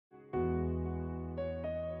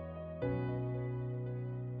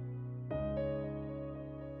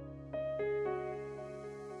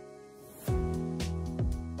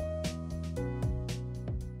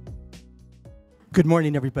Good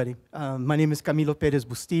morning, everybody. My name is Camilo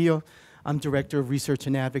Perez-Bustillo. I'm Director of Research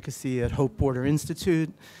and Advocacy at Hope Border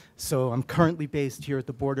Institute. So I'm currently based here at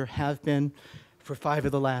the border, have been for 5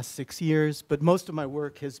 of the last 6 years, but most of my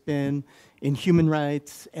work has been in human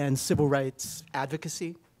rights and civil rights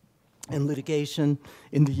advocacy and litigation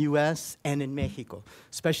in the US and in Mexico,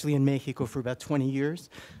 especially in Mexico for about 20 years.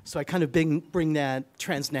 So I kind of bring that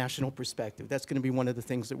transnational perspective. That's going to be one of the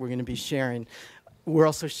things that we're going to be sharing. We're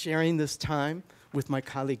also sharing this time with my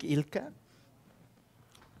colleague Ilka.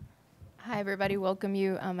 Hi, everybody. Welcome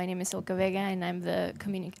you. My name is Ilka Vega, and I'm the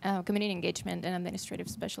Community Engagement and Administrative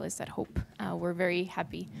Specialist at Hope. We're very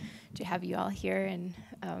happy to have you all here and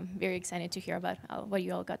very excited to hear about what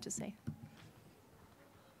you all got to say.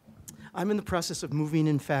 I'm in the process of moving,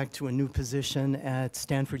 in fact, to a new position at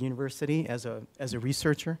Stanford University as a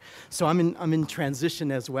researcher. So I'm in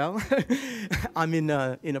transition as well. I'm in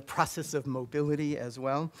a process of mobility as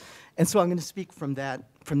well. And so I'm going to speak from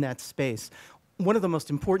that space. One of the most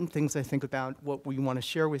important things I think about what we want to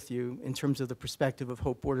share with you in terms of the perspective of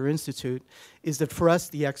Hope Border Institute is that for us,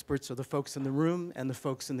 the experts are the folks in the room and the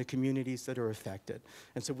folks in the communities that are affected.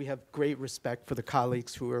 And so we have great respect for the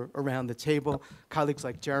colleagues who are around the table. Colleagues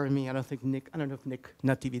like Jeremy, I don't know if Nick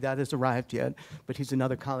Natividad has arrived yet, but he's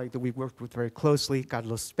another colleague that we've worked with very closely.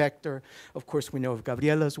 Carlos Spector, of course we know of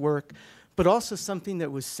Gabriela's work, but also something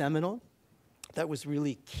that was seminal, that was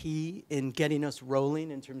really key in getting us rolling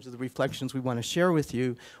in terms of the reflections we want to share with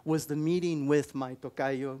you, was the meeting with my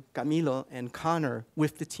tocayo, Camilo, and Connor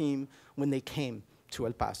with the team when they came to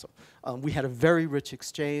El Paso. We had a very rich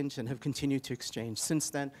exchange and have continued to exchange since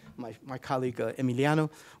then. My colleague Emiliano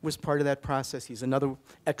was part of that process. He's another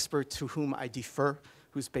expert to whom I defer,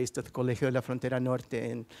 who's based at the Colegio de la Frontera Norte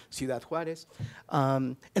in Ciudad Juárez.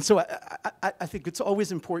 And so I think it's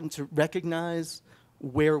always important to recognize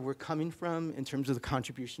where we're coming from in terms of the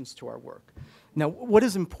contributions to our work. Now, what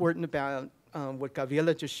is important about what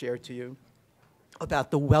Gabriela just shared to you about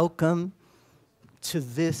the welcome to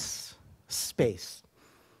this space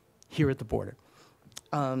here at the border?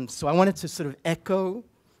 So I wanted to sort of echo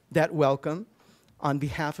that welcome on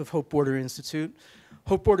behalf of Hope Border Institute.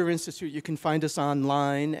 Hope Border Institute, you can find us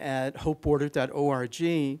online at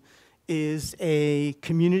hopeborder.org, is a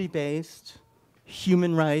community-based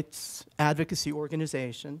human rights advocacy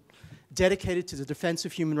organization dedicated to the defense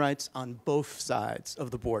of human rights on both sides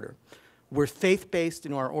of the border. We're faith-based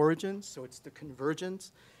in our origins, so it's the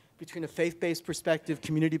convergence between a faith-based perspective,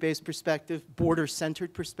 community-based perspective,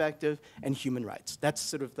 border-centered perspective, and human rights. That's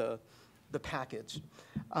sort of the package.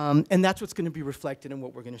 And that's what's going to be reflected in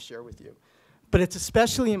what we're going to share with you. But it's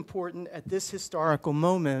especially important at this historical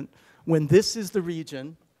moment when this is the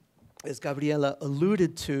region, as Gabriela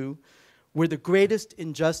alluded to, where the greatest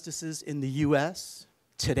injustices in the US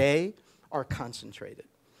today are concentrated,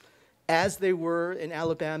 as they were in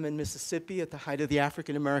Alabama and Mississippi at the height of the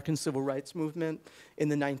African-American civil rights movement in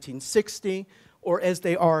the 1960s, or as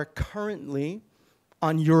they are currently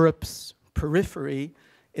on Europe's periphery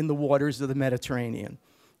in the waters of the Mediterranean.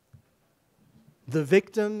 The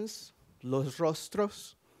victims, los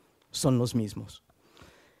rostros, son los mismos.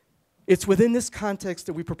 It's within this context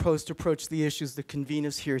that we propose to approach the issues that convene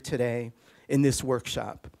us here today in this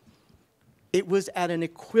workshop. It was at an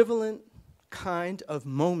equivalent kind of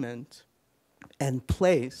moment and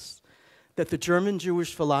place that the German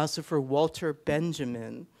Jewish philosopher Walter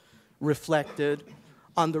Benjamin reflected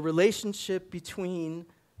on the relationship between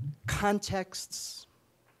contexts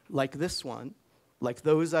like this one, like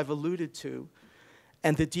those I've alluded to,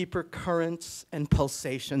 and the deeper currents and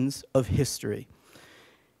pulsations of history.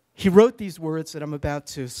 He wrote these words that I'm about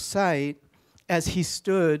to cite as he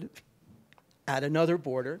stood at another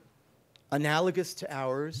border, analogous to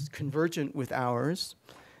ours, convergent with ours,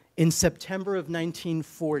 in September of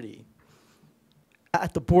 1940,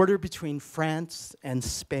 at the border between France and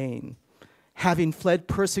Spain, having fled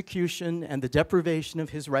persecution and the deprivation of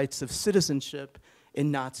his rights of citizenship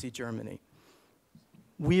in Nazi Germany.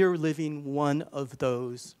 We are living one of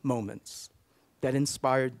those moments that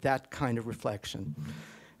inspired that kind of reflection.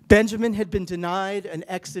 Benjamin had been denied an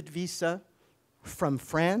exit visa from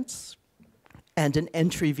France and an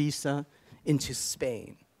entry visa into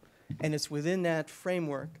Spain. And it's within that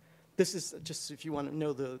framework. This is just, if you want to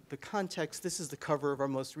know the context, this is the cover of our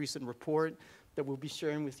most recent report that we'll be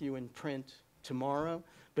sharing with you in print tomorrow,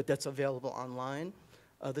 but that's available online.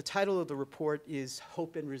 The title of the report is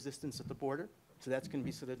Hope and Resistance at the Border. So that's going to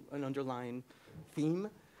be sort of an underlying theme.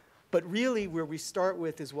 But really, where we start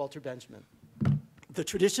with is Walter Benjamin. The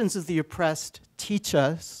traditions of the oppressed teach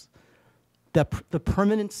us that the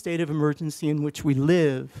permanent state of emergency in which we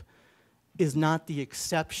live is not the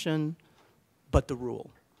exception, but the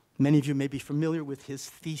rule. Many of you may be familiar with his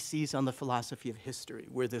theses on the philosophy of history,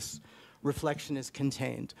 where this reflection is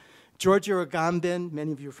contained. Giorgio Agamben,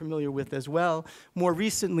 many of you are familiar with as well, more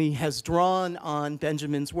recently has drawn on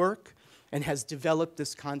Benjamin's work and has developed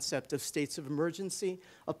this concept of states of emergency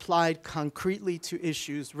applied concretely to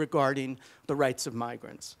issues regarding the rights of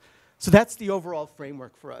migrants. So that's the overall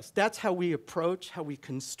framework for us. That's how we approach, how we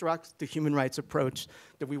construct the human rights approach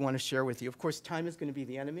that we want to share with you. Of course, time is going to be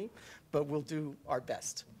the enemy, but we'll do our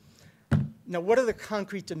best. Now, what are the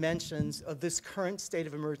concrete dimensions of this current state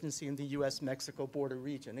of emergency in the U.S.-Mexico border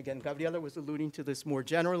region? Again, Gabriela was alluding to this more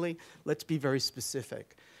generally. Let's be very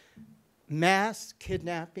specific. Mass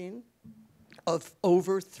kidnapping of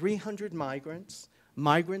over 300 migrants,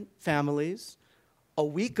 migrant families, a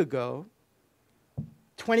week ago,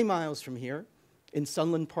 20 miles from here, in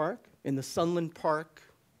Sunland Park, in the Sunland Park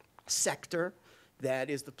sector, that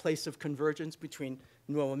is the place of convergence between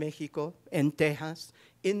Nuevo Mexico and Texas,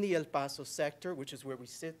 in the El Paso sector, which is where we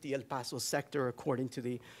sit, the El Paso sector according to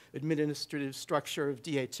the administrative structure of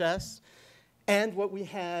DHS. And what we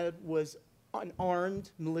had was an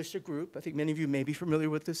armed militia group, I think many of you may be familiar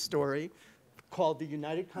with this story, called the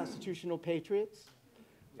United Constitutional Patriots.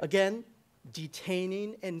 Again,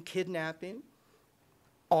 detaining and kidnapping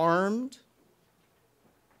armed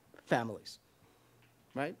families,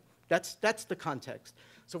 right? That's the context.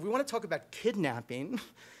 So if we want to talk about kidnapping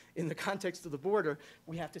in the context of the border,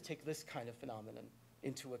 we have to take this kind of phenomenon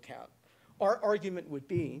into account. Our argument would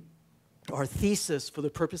be, our thesis for the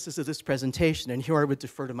purposes of this presentation, and here I would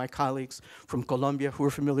defer to my colleagues from Colombia who are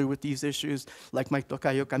familiar with these issues, like my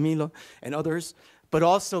tocayo Camilo and others, but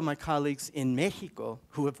also my colleagues in Mexico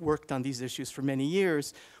who have worked on these issues for many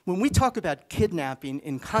years. When we talk about kidnapping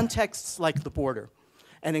in contexts like the border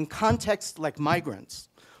and in contexts like migrants,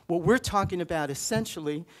 what we're talking about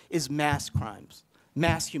essentially is mass crimes,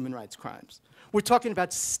 mass human rights crimes. We're talking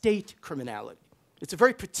about state criminality. It's a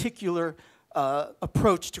very particular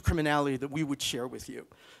approach to criminality that we would share with you.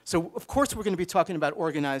 So, of course, we're going to be talking about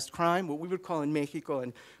organized crime, what we would call in Mexico,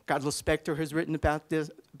 and Carlos Spector has written about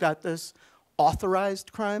this,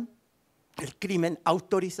 authorized crime, el crimen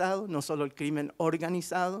autorizado, no solo el crimen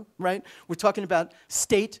organizado, right? We're talking about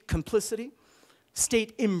state complicity,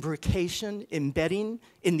 state imbrication, embedding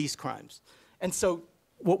in these crimes. And so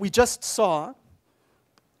what we just saw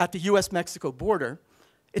at the U.S.-Mexico border,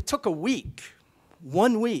 it took a week,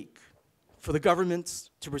 1 week, for the governments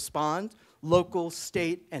to respond, local,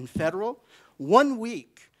 state, and federal. 1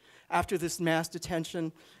 week after this mass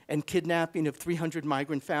detention and kidnapping of 300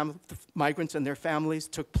 migrants and their families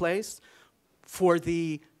took place, for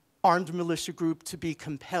the armed militia group to be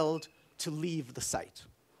compelled to leave the site.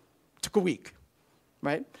 It took a week,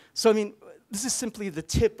 right? So, I mean, this is simply the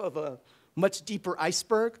tip of a much deeper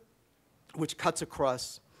iceberg, which cuts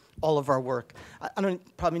across all of our work. I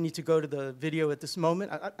don't probably need to go to the video at this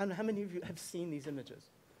moment. I don't know how many of you have seen these images?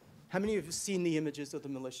 How many of you have seen the images of the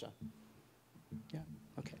militia? Yeah,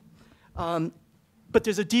 okay. But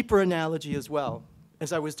there's a deeper analogy as well,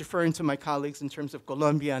 as I was deferring to my colleagues in terms of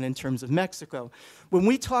Colombia and in terms of Mexico. When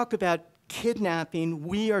we talk about kidnapping,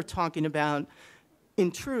 we are talking about,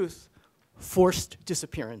 in truth, forced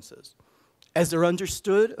disappearances, as they're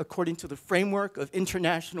understood according to the framework of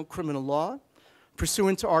international criminal law,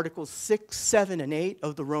 pursuant to Articles 6, 7, and 8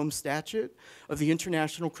 of the Rome Statute of the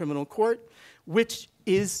International Criminal Court, which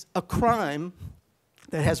is a crime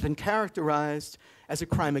that has been characterized as a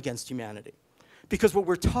crime against humanity. Because what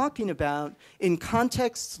we're talking about in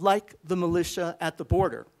contexts like the militia at the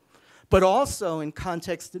border, but also in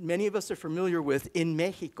contexts that many of us are familiar with in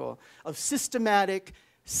Mexico, of systematic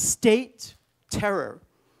state terror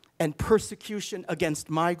and persecution against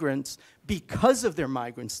migrants because of their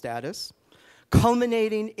migrant status,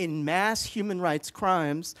 culminating in mass human rights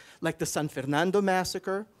crimes like the San Fernando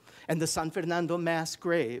Massacre and the San Fernando mass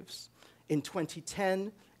graves in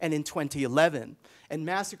 2010 and in 2011, and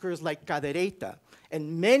massacres like Cadereyta,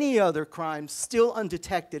 and many other crimes still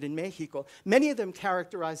undetected in Mexico, many of them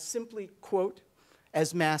characterized simply, quote,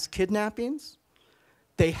 as mass kidnappings.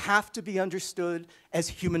 They have to be understood as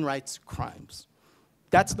human rights crimes.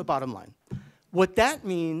 That's the bottom line. What that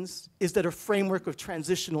means is that a framework of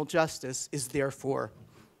transitional justice is therefore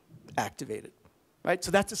activated, right? So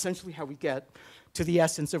that's essentially how we get to the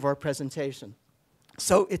essence of our presentation.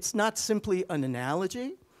 So it's not simply an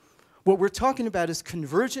analogy. What we're talking about is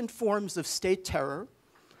convergent forms of state terror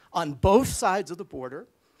on both sides of the border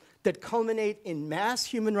that culminate in mass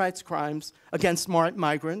human rights crimes against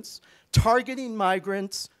migrants, targeting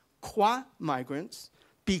migrants qua migrants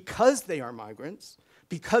because they are migrants,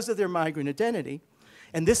 because of their migrant identity,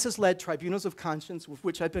 And this has led tribunals of conscience, with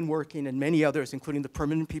which I've been working, and many others, including the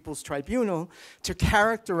Permanent People's Tribunal, to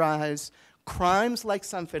characterize crimes like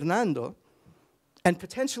San Fernando, and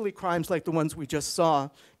potentially crimes like the ones we just saw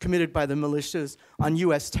committed by the militias on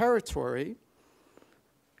US territory,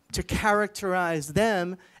 to characterize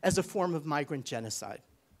them as a form of migrant genocide,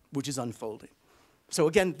 which is unfolding. So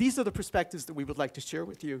again, these are the perspectives that we would like to share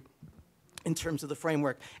with you in terms of the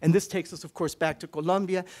framework. And this takes us, of course, back to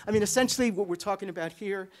Colombia. I mean, essentially, what we're talking about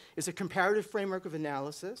here is a comparative framework of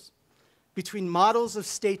analysis between models of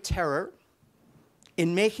state terror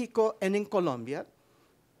in Mexico and in Colombia,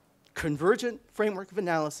 convergent framework of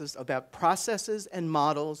analysis about processes and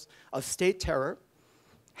models of state terror,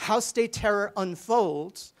 how state terror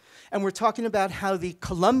unfolds, and we're talking about how the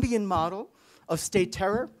Colombian model of state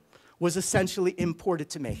terror was essentially imported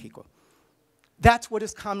to Mexico. That's what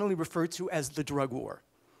is commonly referred to as the drug war.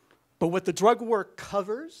 But what the drug war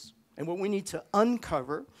covers, and what we need to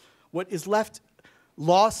uncover, what is left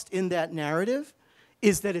lost in that narrative,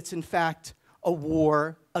 is that it's in fact a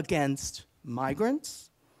war against migrants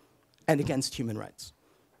and against human rights.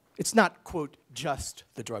 It's not, quote, just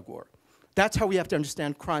the drug war. That's how we have to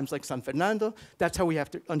understand crimes like San Fernando. That's how we have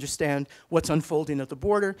to understand what's unfolding at the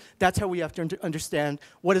border. That's how we have to understand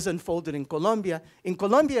what has unfolded in Colombia. In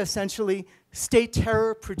Colombia, essentially, state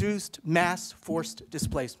terror produced mass forced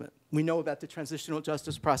displacement. We know about the transitional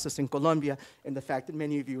justice process in Colombia and the fact that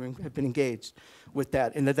many of you have been engaged with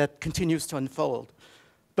that and that continues to unfold.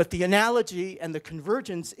 But the analogy and the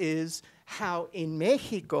convergence is how in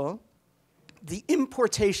Mexico, the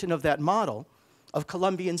importation of that model of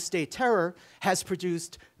Colombian state terror has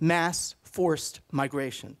produced mass forced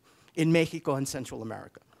migration in Mexico and Central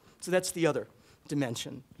America. So that's the other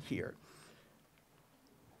dimension here.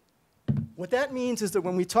 What that means is that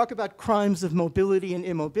when we talk about crimes of mobility and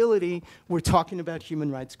immobility, we're talking about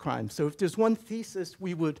human rights crimes. So if there's one thesis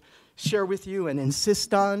we would share with you and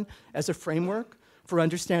insist on as a framework for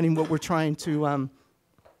understanding what we're trying to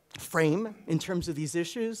frame in terms of these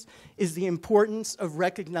issues, is the importance of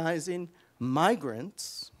recognizing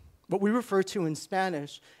migrants, what we refer to in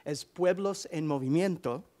Spanish as pueblos en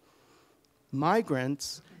movimiento,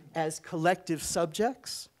 migrants as collective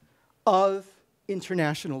subjects of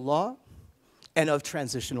international law and of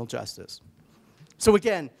transitional justice. So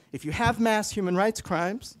again, if you have mass human rights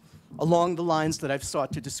crimes along the lines that I've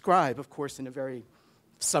sought to describe, of course in a very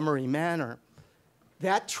summary manner,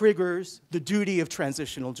 that triggers the duty of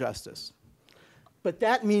transitional justice. But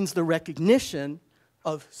that means the recognition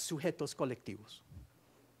of sujetos colectivos,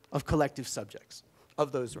 of collective subjects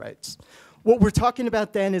of those rights. What we're talking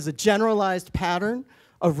about then is a generalized pattern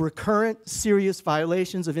of recurrent serious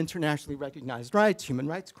violations of internationally recognized rights, human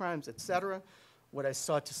rights crimes, et cetera, what I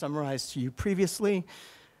sought to summarize to you previously.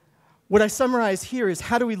 What I summarize here is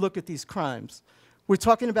how do we look at these crimes? We're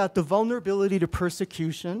talking about the vulnerability to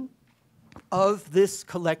persecution of this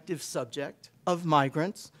collective subject of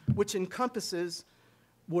migrants, which encompasses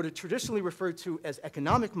what are traditionally referred to as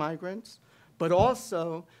economic migrants, but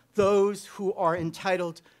also those who are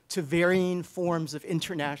entitled to varying forms of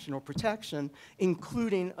international protection,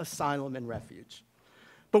 including asylum and refuge.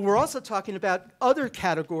 But we're also talking about other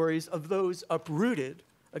categories of those uprooted,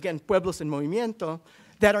 again, pueblos en movimiento,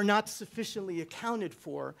 that are not sufficiently accounted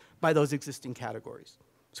for by those existing categories.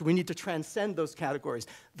 So we need to transcend those categories.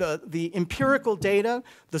 The empirical data,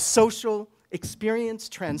 the social experience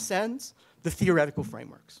transcends the theoretical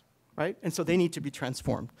frameworks, right? And so they need to be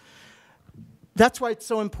transformed. That's why it's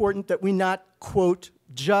so important that we not, quote,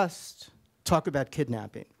 just talk about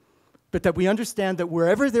kidnapping, but that we understand that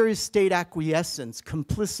wherever there is state acquiescence,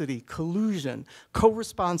 complicity, collusion,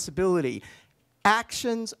 co-responsibility,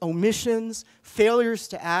 actions, omissions, failures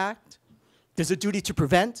to act, there's a duty to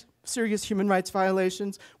prevent serious human rights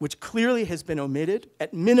violations, which clearly has been omitted,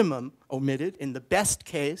 at minimum omitted, in the best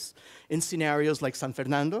case, in scenarios like San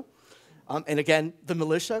Fernando. And again, the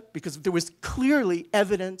militia, because there was clearly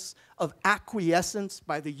evidence of acquiescence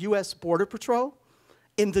by the US Border Patrol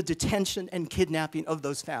in the detention and kidnapping of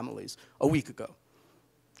those families a week ago.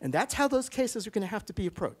 And that's how those cases are going to have to be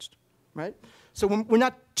approached, right? So we're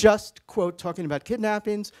not just, quote, talking about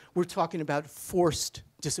kidnappings, we're talking about forced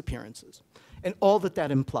disappearances and all that that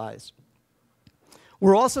implies.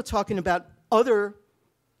 We're also talking about other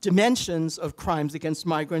dimensions of crimes against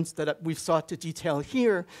migrants that we've sought to detail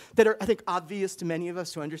here that are, I think, obvious to many of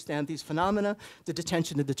us who understand these phenomena: the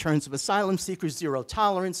detention and deterrence of asylum seekers, zero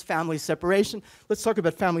tolerance, family separation. Let's talk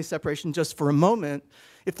about family separation just for a moment.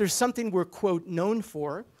 If there's something we're, quote, known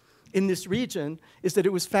for in this region, is that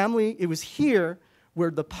it was here where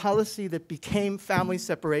the policy that became family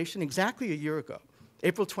separation exactly a year ago,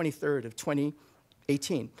 April 23rd of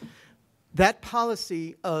 2018, that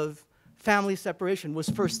policy of family separation was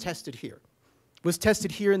first tested here. Was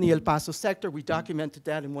tested here in the El Paso sector. We documented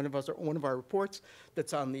that in one of our reports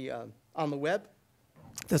that's on the web.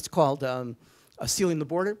 That's called Sealing the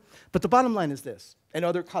Border. But the bottom line is this, and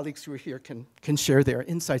other colleagues who are here can share their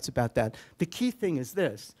insights about that. The key thing is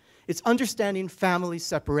this. It's understanding family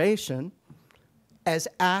separation as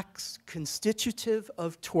acts constitutive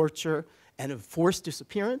of torture and of forced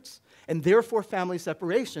disappearance, and therefore family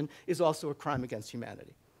separation is also a crime against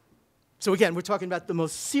humanity. So again, we're talking about the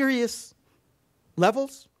most serious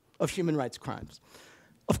levels of human rights crimes.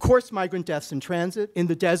 Of course, migrant deaths in transit, in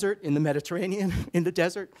the desert, in the Mediterranean, in the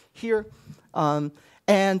desert, here.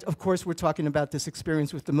 And of course, we're talking about this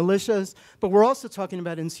experience with the militias, but we're also talking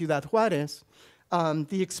about in Ciudad Juarez,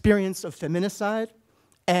 the experience of feminicide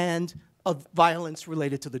and of violence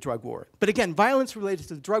related to the drug war. But again, violence related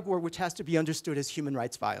to the drug war, which has to be understood as human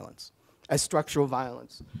rights violence, as structural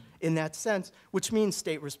violence in that sense, which means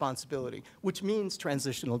state responsibility, which means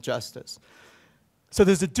transitional justice. So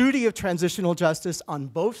there's a duty of transitional justice on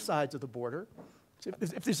both sides of the border. So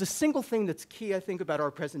if there's a single thing that's key, I think, about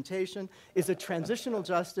our presentation, is that transitional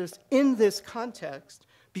justice in this context,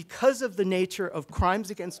 because of the nature of crimes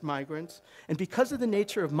against migrants, and because of the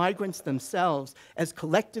nature of migrants themselves as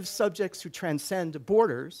collective subjects who transcend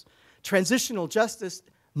borders, transitional justice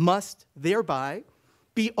must thereby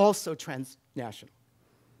be also transnational.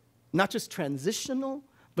 Not just transitional,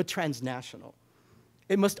 but transnational.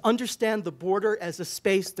 It must understand the border as a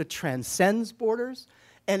space that transcends borders,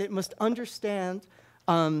 and it must understand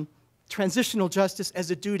transitional justice as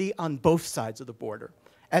a duty on both sides of the border,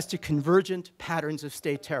 as to convergent patterns of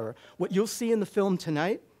state terror. What you'll see in the film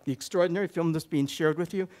tonight, the extraordinary film that's being shared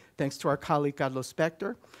with you, thanks to our colleague Carlos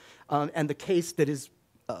Spector, and the case that is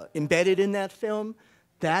embedded in that film,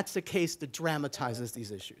 that's a case that dramatizes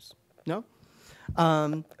these issues, no?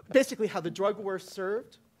 Basically how the drug war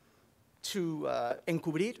served to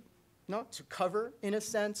encubrir, no? To cover, in a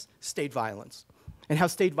sense, state violence, and how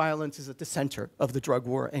state violence is at the center of the drug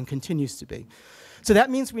war and continues to be. So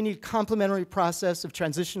that means we need a complementary process of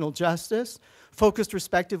transitional justice focused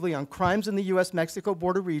respectively on crimes in the U.S.-Mexico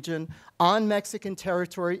border region, on Mexican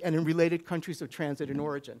territory, and in related countries of transit and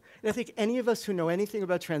origin. And I think any of us who know anything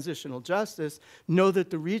about transitional justice know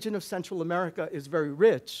that the region of Central America is very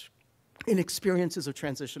rich in experiences of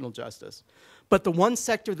transitional justice. But the one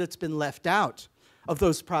sector that's been left out of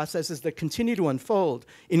those processes that continue to unfold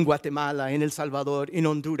in Guatemala, in El Salvador, in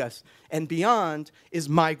Honduras, and beyond is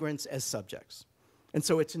migrants as subjects. And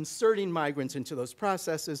so it's inserting migrants into those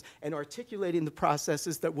processes and articulating the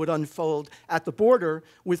processes that would unfold at the border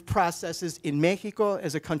with processes in Mexico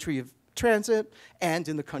as a country of transit and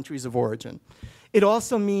in the countries of origin. It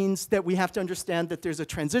also means that we have to understand that there's a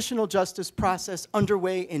transitional justice process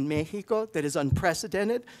underway in Mexico that is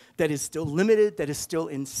unprecedented, that is still limited, that is still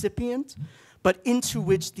incipient, but into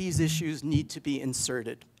which these issues need to be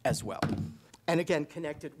inserted as well. And again,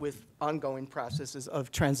 connected with ongoing processes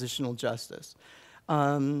of transitional justice.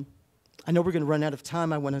 I know we're going to run out of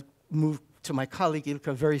time. I want to move to my colleague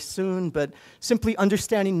Ilka very soon, but simply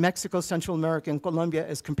understanding Mexico, Central America, and Colombia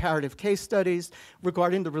as comparative case studies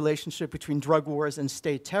regarding the relationship between drug wars and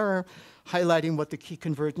state terror, highlighting what the key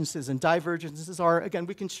convergences and divergences are. Again,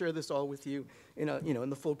 we can share this all with you in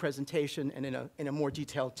the full presentation and in a more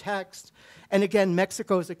detailed text. And again,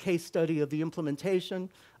 Mexico is a case study of the implementation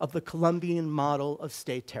of the Colombian model of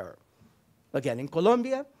state terror. Again, in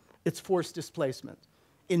Colombia, it's forced displacement.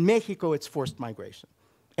 In Mexico, it's forced migration.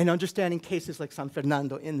 And understanding cases like San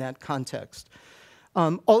Fernando in that context.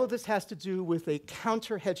 All of this has to do with a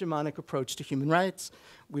counter-hegemonic approach to human rights.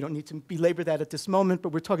 We don't need to belabor that at this moment,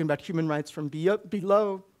 but we're talking about human rights from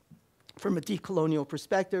below, from a decolonial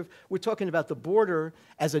perspective. We're talking about the border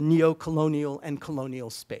as a neo-colonial and colonial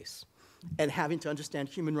space, and having to understand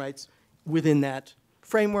human rights within that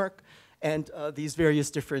framework and these various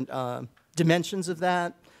different dimensions of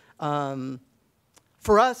that.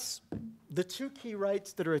 For us, the two key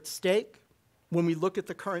rights that are at stake when we look at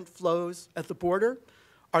the current flows at the border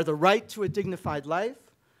are the right to a dignified life,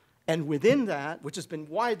 and within that, which has been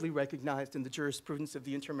widely recognized in the jurisprudence of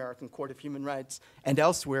the Inter-American Court of Human Rights and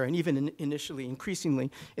elsewhere, and even initially, increasingly,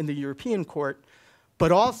 in the European Court,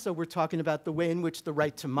 but also we're talking about the way in which the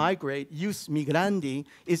right to migrate, jus migrandi,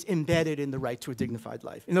 is embedded in the right to a dignified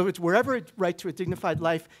life. In other words, wherever a right to a dignified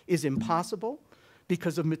life is impossible,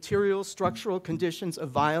 because of material, structural conditions of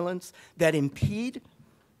violence that impede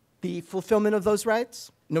the fulfillment of those rights,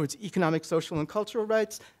 in other words, economic, social, and cultural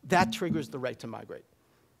rights, that triggers the right to migrate,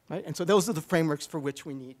 right? And so those are the frameworks for which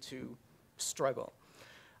we need to struggle.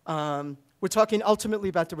 We're talking ultimately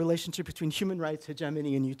about the relationship between human rights,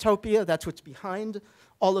 hegemony, and utopia. That's what's behind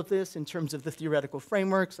all of this in terms of the theoretical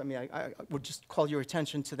frameworks. I mean, I would just call your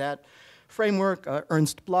attention to that framework.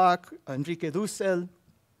 Ernst Bloch, Enrique Dussel,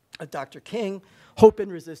 Dr. King, hope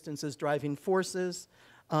and resistance as driving forces.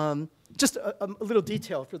 Just a little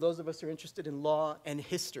detail for those of us who are interested in law and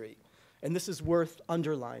history, and this is worth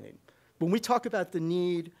underlining. When we talk about the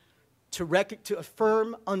need to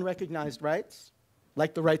affirm unrecognized rights,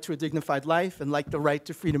 like the right to a dignified life and like the right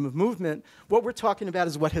to freedom of movement, what we're talking about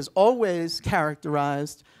is what has always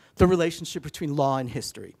characterized the relationship between law and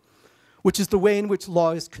history, which is the way in which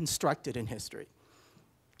law is constructed in history.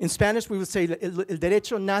 In Spanish, we would say, el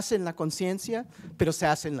derecho nace en la conciencia, pero se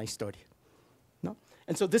hace en la historia. No?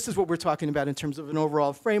 And so this is what we're talking about in terms of an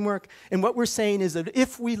overall framework. And what we're saying is that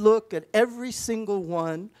if we look at every single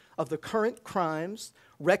one of the current crimes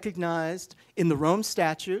recognized in the Rome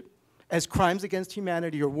Statute as crimes against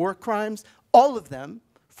humanity or war crimes, all of them,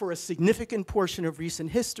 for a significant portion of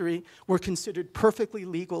recent history, were considered perfectly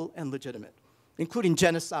legal and legitimate, including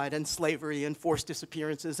genocide and slavery and forced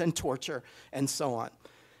disappearances and torture and so on.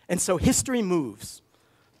 And so history moves,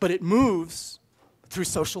 but it moves through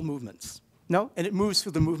social movements. No? And it moves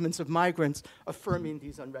through the movements of migrants affirming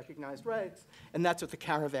these unrecognized rights, and that's what the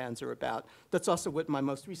caravans are about. That's also what my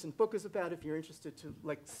most recent book is about, if you're interested to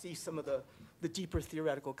see some of the deeper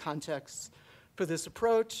theoretical contexts for this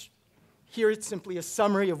approach. Here it's simply a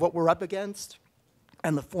summary of what we're up against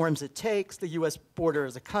and the forms it takes, the US border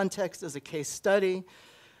as a context, as a case study,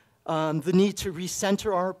 the need to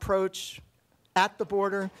recenter our approach at the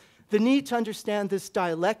border, the need to understand this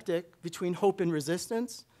dialectic between hope and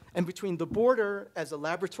resistance, and between the border as a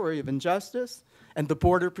laboratory of injustice and the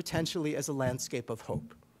border potentially as a landscape of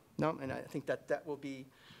hope. No? And I think that will be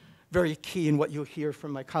very key in what you'll hear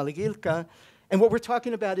from my colleague Ilka. And what we're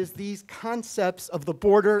talking about is these concepts of the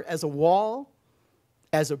border as a wall,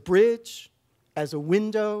 as a bridge, as a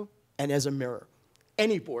window, and as a mirror.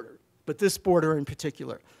 Any border, but this border in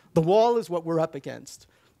particular. The wall is what we're up against.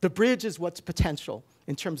 The bridge is what's potential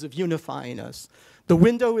in terms of unifying us. The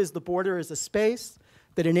window is the border as a space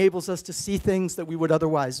that enables us to see things that we would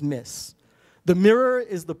otherwise miss. The mirror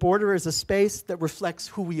is the border as a space that reflects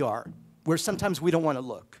who we are, where sometimes we don't want to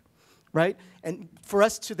look, right? And for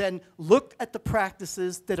us to then look at the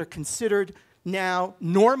practices that are considered now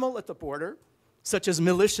normal at the border, such as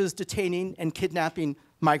militias detaining and kidnapping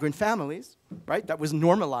migrant families, right? That was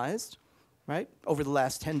normalized, right, over the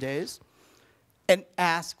last 10 days, and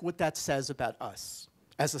ask what that says about us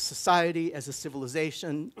as a society, as a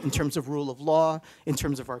civilization, in terms of rule of law, in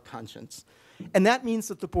terms of our conscience. And that means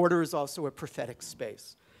that the border is also a prophetic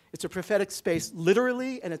space. It's a prophetic space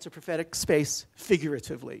literally, and it's a prophetic space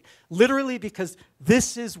figuratively. Literally because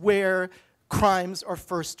this is where crimes are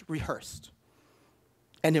first rehearsed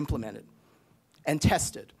and implemented and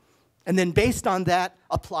tested. And then based on that,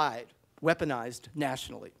 applied, weaponized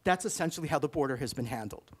nationally. That's essentially how the border has been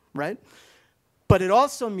handled, right? But it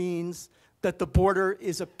also means that the border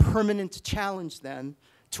is a permanent challenge then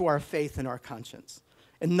to our faith and our conscience.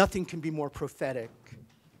 And nothing can be more prophetic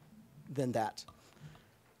than that.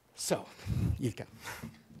 So, Ilka.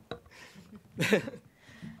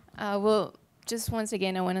 Well, just once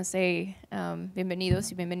again, I want to say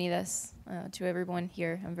bienvenidos y bienvenidas to everyone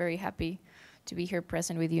here. I'm very happy to be here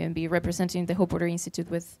present with you and be representing the Hope Border Institute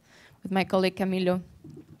with my colleague Camilo.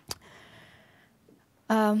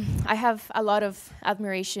 I have a lot of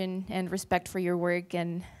admiration and respect for your work,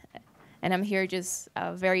 and I'm here just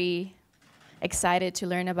very excited to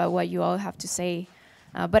learn about what you all have to say.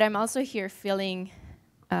 But I'm also here feeling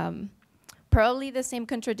probably the same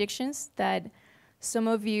contradictions that some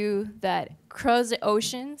of you that cross the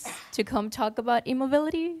oceans to come talk about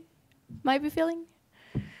immobility might be feeling,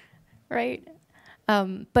 right?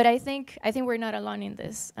 But I think we're not alone in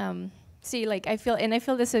this. See, like I feel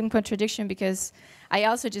the same contradiction because I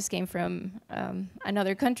also just came from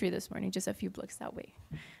another country this morning, just a few blocks that way.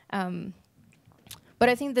 But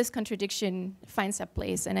I think this contradiction finds a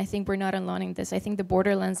place, and I think we're not alone in this. I think the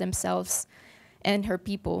borderlands themselves and her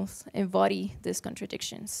peoples embody these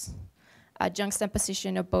contradictions, a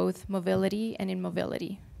juxtaposition of both mobility and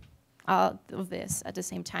immobility, all of this at the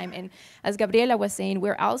same time. And as Gabriela was saying,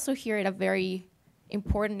 we're also here at a very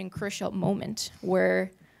important and crucial moment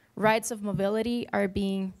where rights of mobility are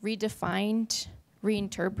being redefined,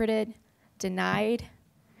 reinterpreted, denied,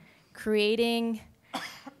 creating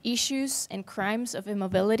issues and crimes of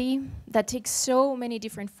immobility that take so many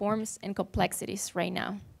different forms and complexities right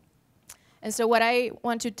now. And so what I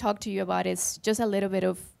want to talk to you about is just a little bit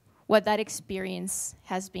of what that experience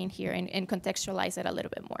has been here and contextualize it a little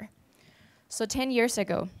bit more. So 10 years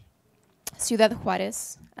ago, Ciudad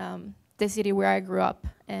Juárez, the city where I grew up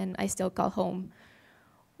and I still call home,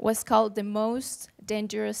 was called the most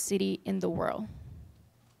dangerous city in the world.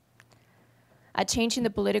 A change in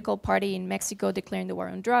the political party in Mexico declaring the war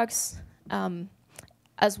on drugs,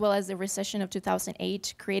 as well as the recession of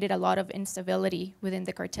 2008, created a lot of instability within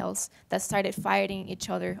the cartels that started fighting each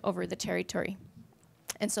other over the territory.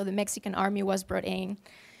 And so the Mexican army was brought in,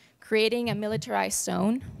 creating a militarized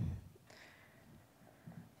zone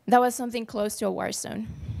that was something close to a war zone.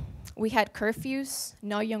 We had curfews,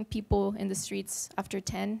 no young people in the streets after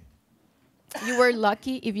 10. You were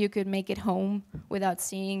lucky if you could make it home without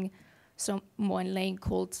seeing someone laying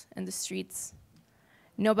cold in the streets.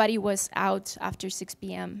 Nobody was out after 6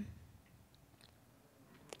 p.m.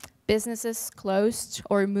 Businesses closed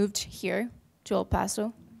or moved here to El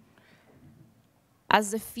Paso.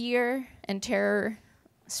 As the fear and terror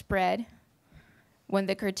spread, when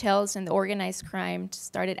the cartels and the organized crime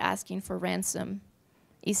started asking for ransom,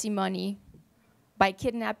 easy money, by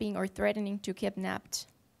kidnapping or threatening to kidnap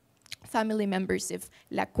family members if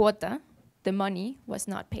la cuota, the money, was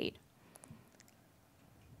not paid.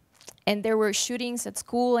 And there were shootings at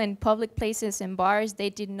school and public places and bars. They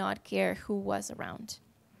did not care who was around.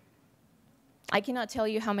 I cannot tell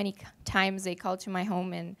you how many times they called to my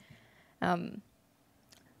home and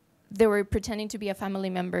they were pretending to be a family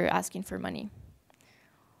member asking for money.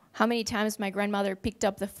 How many times my grandmother picked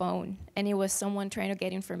up the phone and it was someone trying to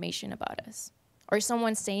get information about us, or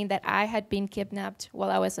someone saying that I had been kidnapped while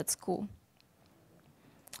I was at school.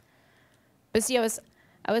 But see,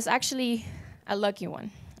 I was actually a lucky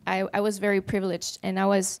one. I was very privileged, and I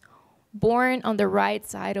was born on the right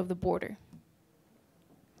side of the border,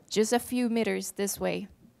 just a few meters this way,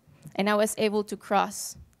 and I was able to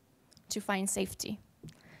cross to find safety.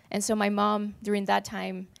 And so my mom, during that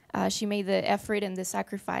time, she made the effort and the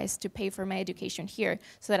sacrifice to pay for my education here,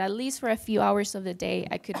 so that at least for a few hours of the day,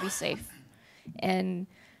 I could be safe. And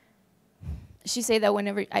she said that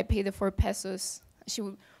whenever I paid the 4 pesos, she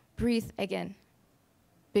would breathe again,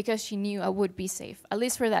 because she knew I would be safe, at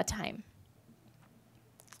least for that time.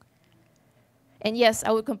 And yes,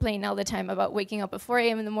 I would complain all the time about waking up at 4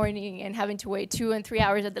 a.m. in the morning and having to wait 2 and 3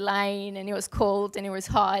 hours at the line, and it was cold and it was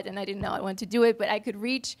hot and I did not want to do it, but I could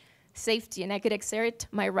reach safety and I could exert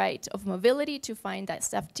my right of mobility to find that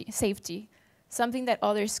safety, something that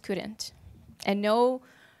others couldn't. And no,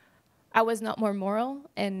 I was not more moral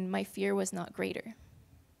and my fear was not greater.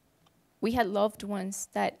 We had loved ones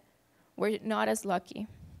that were not as lucky.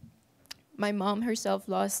 My mom herself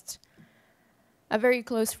lost a very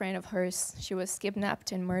close friend of hers. She was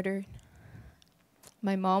kidnapped and murdered.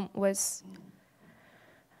 My mom was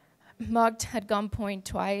mugged at gunpoint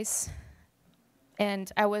twice.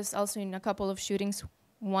 And I was also in a couple of shootings,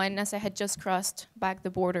 one as I had just crossed back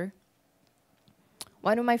the border.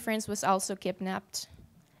 One of my friends was also kidnapped,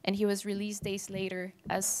 and he was released days later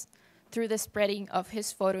as through the spreading of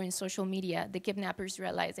his photo in social media, the kidnappers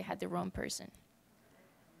realized they had the wrong person.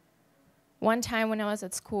 One time when I was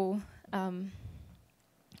at school,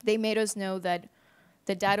 they made us know that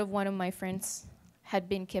the dad of one of my friends had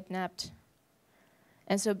been kidnapped.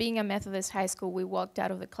 And so being a Methodist high school, we walked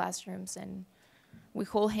out of the classrooms and we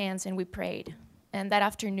hold hands and we prayed. And that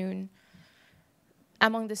afternoon,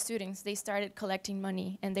 among the students, they started collecting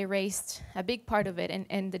money and they raised a big part of it,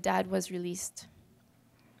 and the dad was released.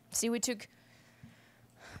 See, we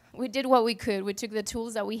did what we could. We took the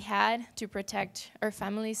tools that we had to protect our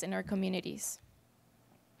families and our communities.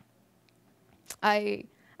 I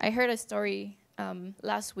heard a story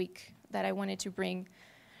last week that I wanted to bring.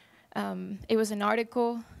 It was an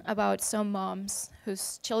article about some moms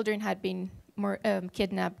whose children had been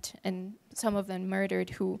kidnapped and some of them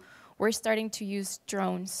murdered, who were starting to use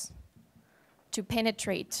drones to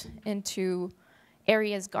penetrate into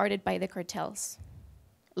areas guarded by the cartels,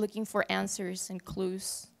 looking for answers and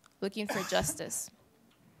clues, looking for justice.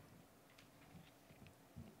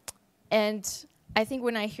 And I think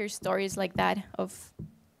when I hear stories like that,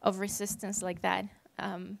 of resistance like that,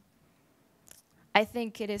 I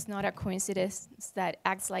think it is not a coincidence that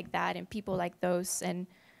acts like that and people like those and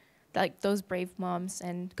like those brave moms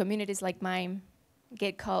and communities like mine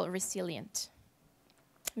get called resilient.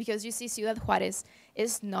 Because you see, Ciudad Juárez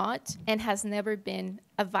is not and has never been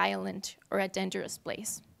a violent or a dangerous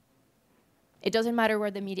place. It doesn't matter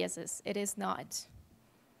where the media says, it is not.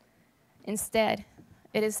 Instead,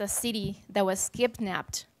 it is a city that was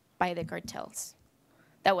kidnapped by the cartels,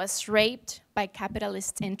 that was raped by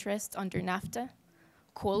capitalist interests under NAFTA,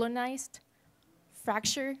 colonized,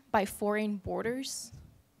 fractured by foreign borders,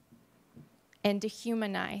 and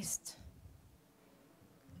dehumanized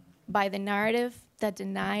by the narrative that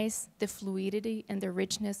denies the fluidity and the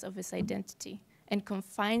richness of its identity and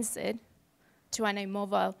confines it to an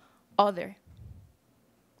immobile other,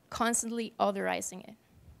 constantly otherizing it.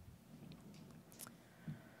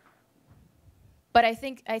 But I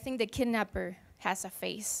think the kidnapper has a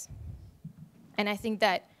face. And I think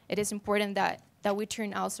that it is important that we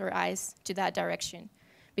turn also our eyes to that direction,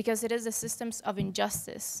 because it is the systems of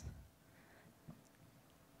injustice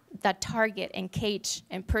that target and cage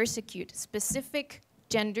and persecute specific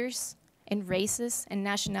genders and races and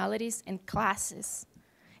nationalities and classes,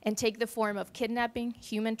 and take the form of kidnapping,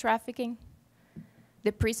 human trafficking,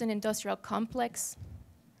 the prison industrial complex,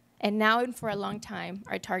 and now and for a long time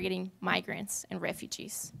are targeting migrants and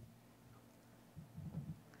refugees,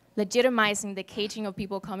 legitimizing the caging of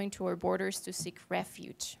people coming to our borders to seek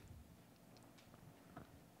refuge,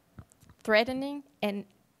 threatening and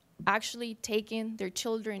actually taking their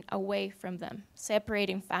children away from them,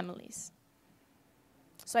 separating families.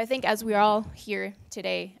 So I think as we are all here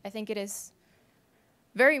today, I think it is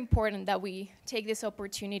very important that we take this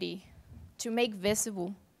opportunity to make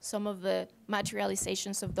visible some of the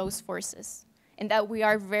materializations of those forces, and that we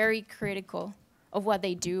are very critical of what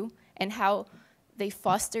they do and how they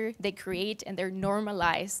foster, they create, and they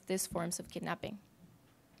normalize these forms of kidnapping.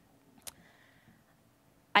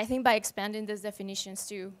 I think by expanding these definitions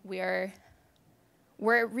too, we're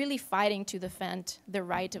really fighting to defend the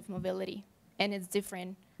right of mobility and its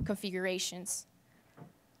different configurations.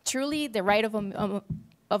 Truly, the right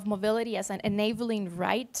of mobility as an enabling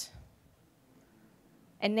right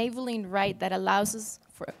that allows us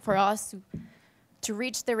for us to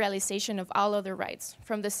reach the realization of all other rights,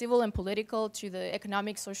 from the civil and political to the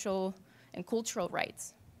economic, social, and cultural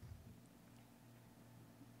rights.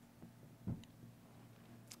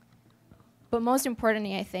 But most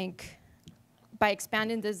importantly, I think, by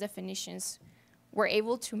expanding these definitions, we're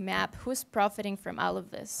able to map who's profiting from all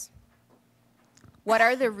of this. What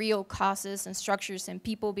are the real causes and structures and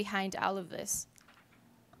people behind all of this?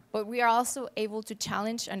 But we are also able to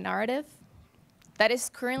challenge a narrative that is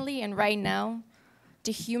currently and right now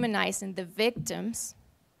dehumanizing the victims,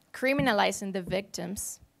 criminalizing the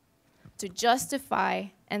victims, to justify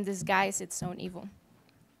and disguise its own evil.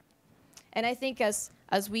 And I think as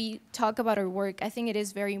we talk about our work, I think it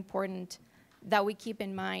is very important that we keep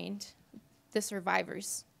in mind the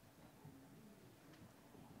survivors,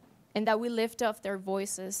 and that we lift up their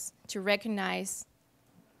voices to recognize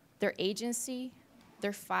their agency,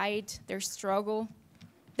 their fight, their struggle,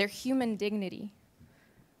 their human dignity,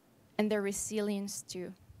 and their resilience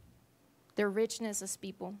too, their richness as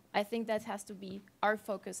people. I think that has to be our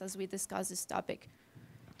focus as we discuss this topic,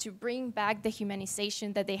 to bring back the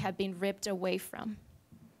humanization that they have been ripped away from.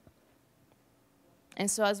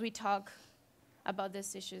 And so as we talk about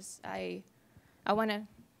these issues, I want to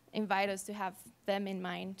invite us to have them in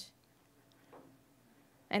mind.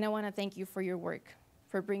 And I want to thank you for your work,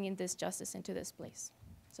 for bringing this justice into this place.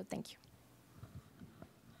 So thank you.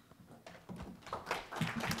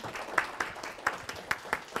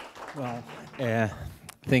 Well,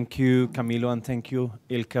 thank you, Camilo, and thank you,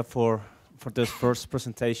 Ilka, for this first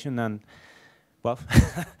presentation. And well,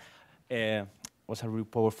 was a really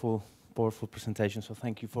powerful presentation. So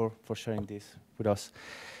thank you for sharing this with us.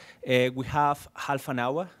 We have half an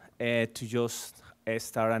hour to just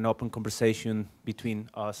start an open conversation between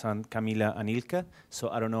us and Camila and Ilka. So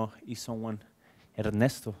I don't know if someone,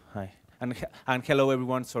 Ernesto, hi. And hello,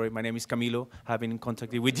 everyone. Sorry, my name is Camilo. I've been in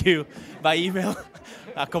contact with you by email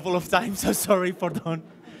a couple of times. So sorry for not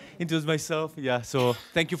introduce myself. Yeah, so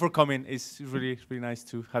thank you for coming. It's really, really nice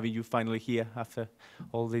to have you finally here after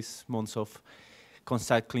all these months of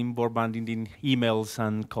constant clean bombarding in emails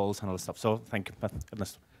and calls and all that stuff. So thank you,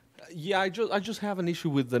 Ernesto. Yeah, I just have an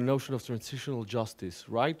issue with the notion of transitional justice,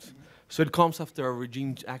 right? Mm-hmm. So it comes after a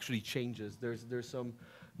regime actually changes. There's some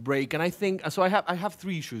break, and I think so. I have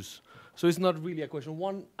three issues. So it's not really a question.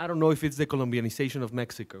 One, I don't know if it's the Colombianization of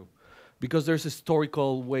Mexico, because there's a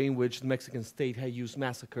historical way in which the Mexican state had used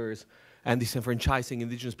massacres and disenfranchising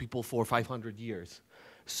indigenous people for 500 years.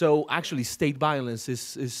 So actually, state violence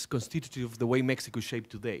is constitutive of the way Mexico is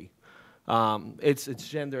shaped today. It's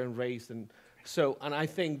gender and race, and I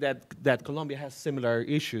think that Colombia has similar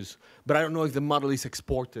issues, but I don't know if the model is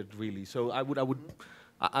exported really. So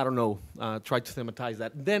I don't know, try to thematize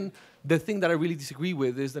that. Then the thing that I really disagree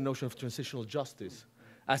with is the notion of transitional justice,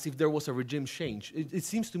 as if there was a regime change. It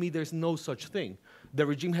seems to me there's no such thing. The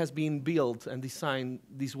regime has been built and designed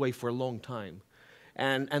this way for a long time.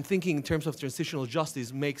 And thinking in terms of transitional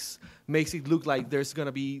justice makes it look like there's going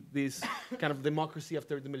to be this kind of democracy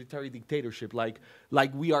after the military dictatorship, like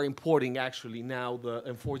we are importing actually now the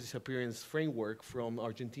enforced disappearance framework from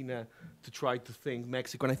Argentina to try to think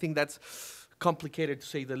Mexico. And I think that's complicated to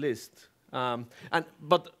say the least.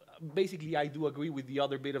 But basically, I do agree with the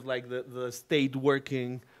other bit of like the state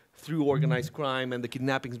working through organized crime and the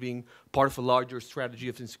kidnappings being part of a larger strategy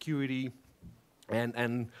of insecurity.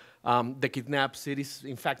 And the kidnapped cities,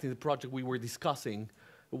 in fact, in the project we were discussing,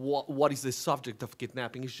 what is the subject of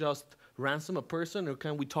kidnapping? Is just ransom a person, or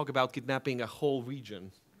can we talk about kidnapping a whole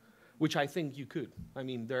region? Which I think you could. I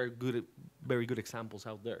mean, there are very good examples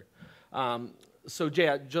out there. So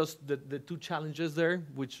yeah, just the two challenges there,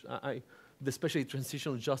 which especially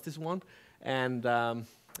transitional justice one, and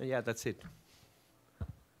yeah, that's it.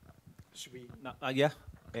 Should we? No, yeah.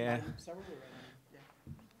 Yeah.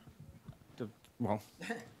 Well,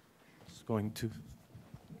 it's going to.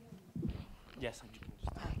 Yes, you can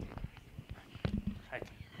just. Hi.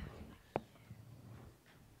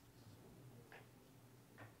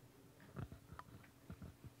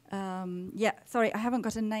 Yeah, sorry, I haven't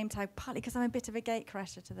got a name tag, partly because I'm a bit of a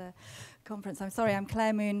gatecrasher to the conference. I'm sorry, I'm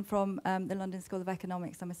Claire Moon from the London School of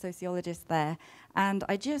Economics. I'm a sociologist there. And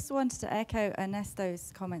I just wanted to echo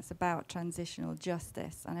Ernesto's comments about transitional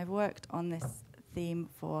justice. And I've worked on this theme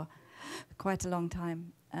for quite a long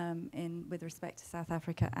time with respect to South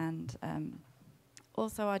Africa and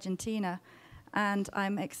also Argentina. And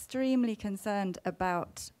I'm extremely concerned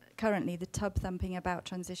about currently the tub thumping about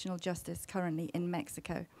transitional justice currently in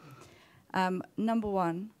Mexico. Number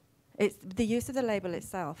one, it's the use of the label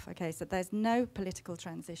itself. Okay, so there's no political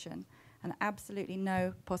transition and absolutely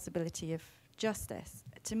no possibility of justice.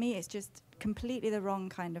 To me, it's just completely the wrong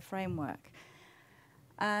kind of framework.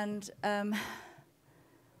 And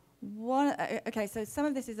okay, so some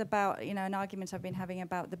of this is about, you know, an argument I've been having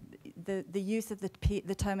about the use of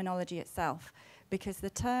the terminology itself, because the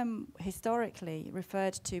term historically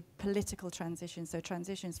referred to political transitions, so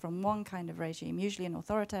transitions from one kind of regime, usually an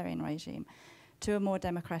authoritarian regime, to a more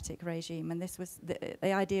democratic regime. And this was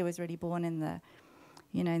the idea was really born in the,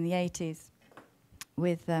 you know, in the 80s,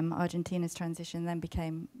 with Argentina's transition, then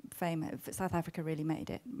became famous. South Africa really made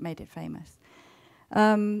it famous.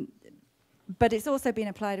 But it's also been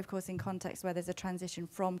applied, of course, in contexts where there's a transition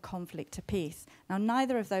from conflict to peace. Now,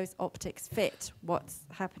 neither of those optics fit what's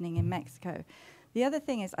happening in Mexico. The other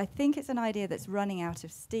thing is, I think it's an idea that's running out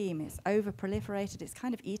of steam. It's over-proliferated. It's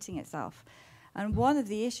kind of eating itself. And one of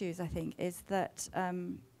the issues, I think, is that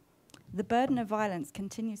the burden of violence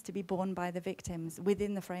continues to be borne by the victims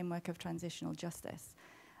within the framework of transitional justice.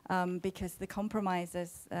 Because the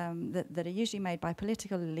compromises that are usually made by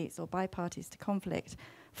political elites or by parties to conflict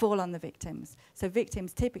fall on the victims. So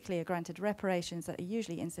victims typically are granted reparations that are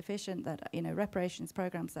usually insufficient, that, you know, reparations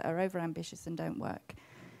programs that are overambitious and don't work.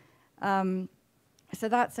 So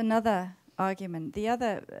that's another argument. The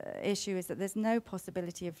other issue is that there's no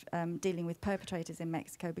possibility of dealing with perpetrators in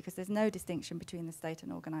Mexico because there's no distinction between the state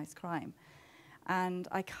and organized crime. And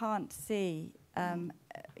I can't see,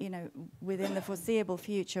 you know, within the foreseeable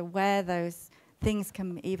future where those things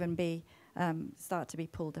can even be start to be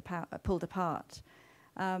pulled apart.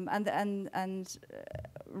 And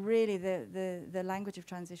really, the language of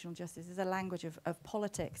transitional justice is a language of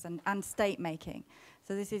politics and state making.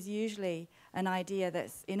 So this is usually an idea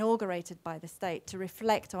that's inaugurated by the state to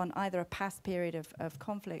reflect on either a past period of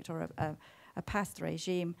conflict or a past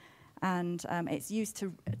regime, and it's used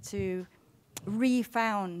to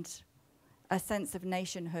refound a sense of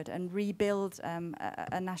nationhood and rebuild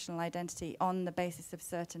a national identity on the basis of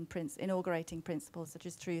certain inaugurating principles such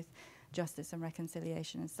as truth, justice and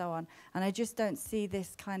reconciliation and so on. And I just don't see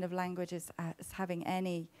this kind of language as having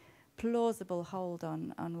any plausible hold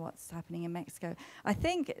on what's happening in Mexico. I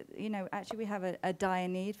think, you know, actually we have a dire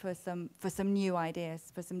need for some new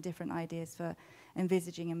ideas, for some different ideas for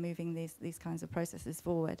envisaging and moving these kinds of processes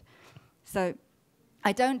forward. So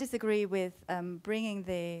I don't disagree with bringing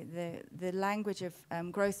the language of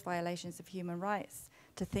gross violations of human rights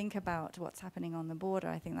to think about what's happening on the border.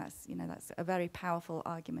 I think that's, you know, that's a very powerful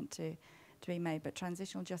argument to be made. But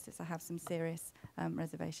transitional justice, I have some serious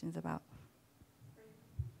reservations about.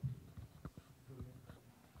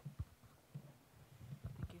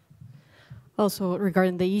 Also,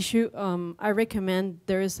 regarding the issue, I recommend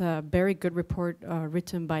there is a very good report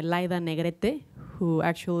written by Laida Negrete, who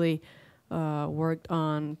actually worked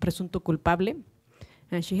on Presunto Culpable.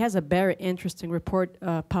 And she has a very interesting report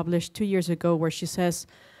published 2 years ago where she says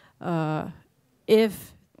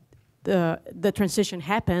if the transition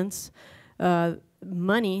happens,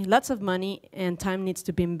 money, lots of money and time needs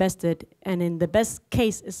to be invested. And in the best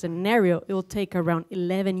case scenario, it will take around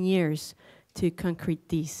 11 years to concrete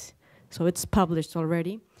these. So it's published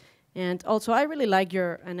already. And also, I really like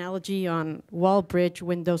your analogy on wall, bridge,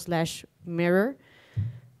 window / mirror.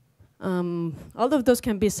 All of those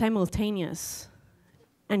can be simultaneous,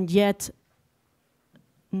 and yet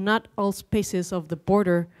not all spaces of the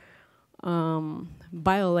border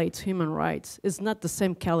violates human rights. It's not the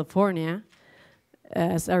same California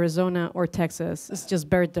as Arizona or Texas. It's just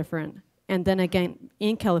very different. And then again,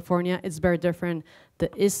 in California, it's very different. The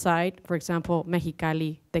east side, for example,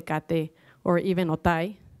 Mexicali, Tecate, or even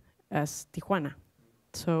Otay as Tijuana.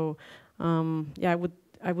 So yeah,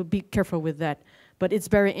 I would be careful with that. But it's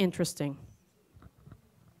very interesting.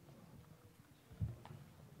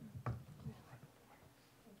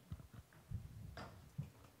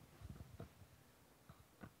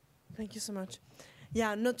 Thank you so much.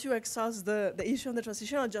 Yeah, not to exhaust the issue on the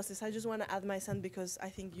transitional justice, I just want to add my cent because I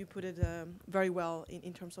think you put it very well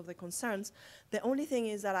in terms of the concerns. The only thing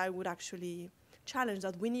is that I would actually challenge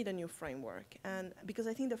that we need a new framework, and because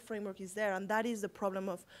I think the framework is there, and that is the problem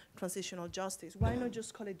of transitional justice. Why not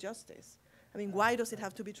just call it justice? I mean, why does it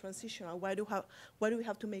have to be transitional? Why do we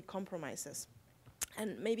have to make compromises?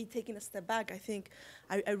 And maybe taking a step back, I think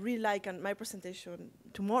I really like, and my presentation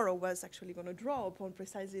tomorrow was actually going to draw upon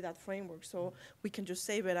precisely that framework, so we can just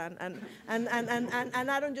save it and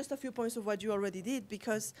add on just a few points of what you already did,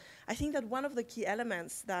 because I think that one of the key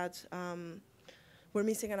elements that we're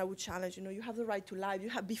missing, and I would challenge, you have the right to life. You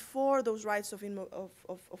have, before those rights of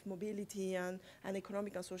mobility and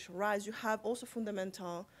economic and social rights, you have also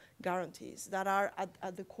fundamental guarantees that are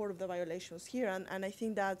at the core of the violations here, and I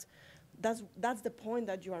think that that's the point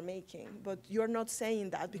that you are making, but you're not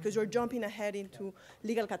saying that because you're jumping ahead into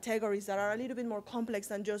legal categories that are a little bit more complex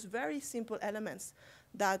than just very simple elements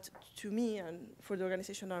that, to me and for the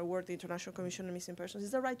organization that I work, the International Commission on Missing Persons,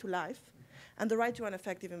 is the right to life and the right to an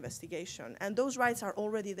effective investigation. And those rights are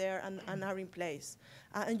already there and are in place.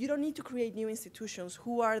 And you don't need to create new institutions.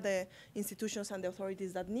 Who are the institutions and the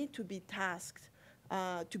authorities that need to be tasked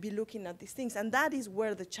to be looking at these things? And that is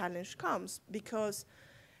where the challenge comes, because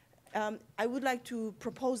I would like to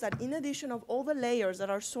propose that in addition of all the layers that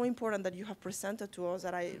are so important that you have presented to us,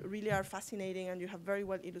 that I really are fascinating and you have very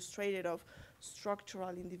well illustrated, of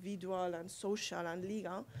structural, individual, and social and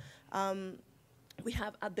legal, we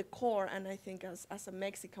have at the core, and I think as a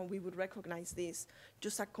Mexican we would recognize this,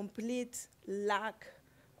 just a complete lack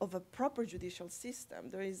of a proper judicial system.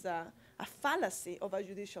 There is a fallacy of a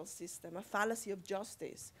judicial system, a fallacy of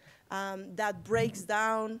justice that breaks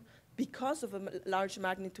down because of a large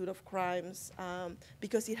magnitude of crimes,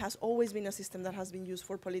 because it has always been a system that has been used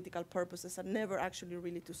for political purposes and never actually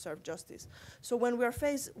really to serve justice. So when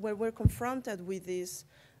we're confronted with these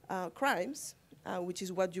crimes, which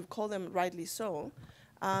is what you call them rightly so,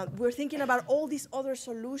 we're thinking about all these other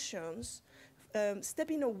solutions,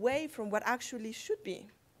 stepping away from what actually should be,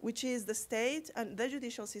 which is the state and the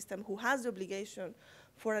judicial system who has the obligation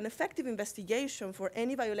for an effective investigation for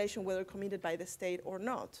any violation, whether committed by the state or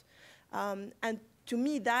not. And to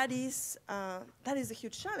me, that is a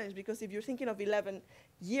huge challenge, because if you're thinking of 11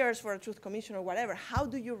 years for a truth commission or whatever, how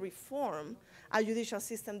do you reform a judicial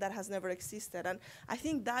system that has never existed? And I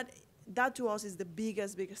think that to us is the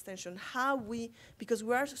biggest tension. Because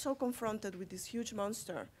we are so confronted with this huge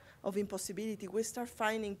monster of impossibility, we start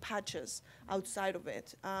finding patches outside of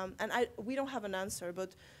it. And we don't have an answer,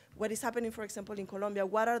 but what is happening, for example, in Colombia,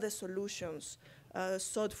 what are the solutions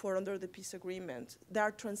sought for under the peace agreement? There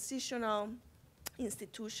are transitional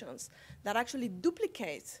institutions that actually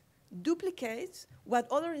duplicate what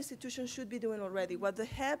other institutions should be doing already, what the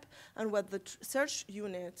HEP and what the search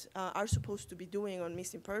unit are supposed to be doing on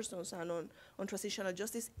missing persons and on transitional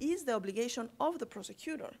justice is the obligation of the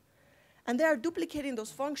prosecutor. And they are duplicating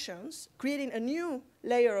those functions, creating a new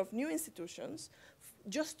layer of new institutions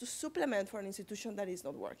just to supplement for an institution that is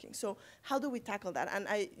not working. So how do we tackle that? And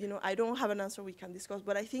I don't have an answer we can discuss,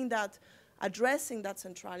 but I think that addressing that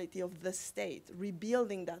centrality of the state,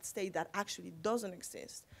 rebuilding that state that actually doesn't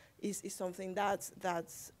exist, is something that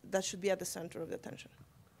should be at the center of the attention.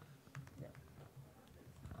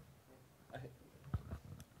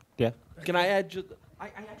 Yeah. Can I add just, I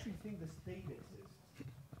actually think the state exists,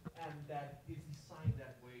 and that is designed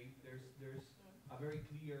that way. There's a very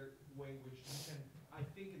clear way in which you can, I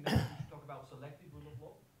think in Mexico we should talk about selective rule of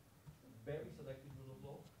law, very selective rule of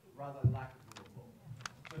law, rather than lack of rule of law.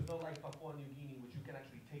 So it's not like Papua New Guinea, which you can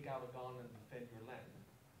actually take out a gun and defend your land.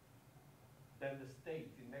 Then the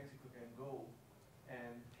state in Mexico can go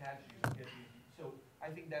and catch you and get you. So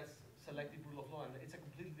I think that's selective rule of law, and it's a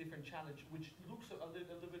completely different challenge, which looks a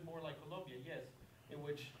little bit more like Colombia, yes, in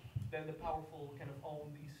which then the powerful kind of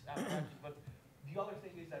own these apparatus. But the other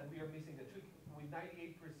thing is that we are missing the trick. With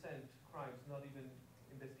 98% crimes not even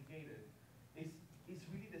investigated, is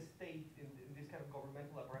really the state in this kind of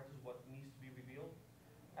governmental apparatus what needs to be revealed,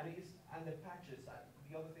 and the patches.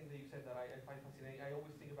 The other thing that you said that I find fascinating, I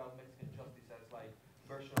always think about Mexican justice as like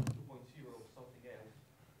version 2.0 of something else,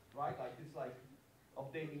 right? Like it's like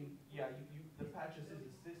updating yeah, the patches is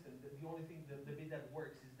the system. The only thing, the bit that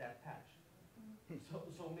works is that patch.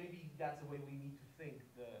 So maybe that's the way we need to think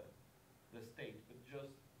the state, but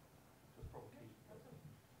just provocation.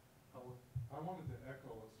 I wanted to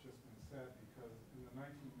echo what's just been said, because in the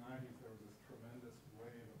 1990s there was this tremendous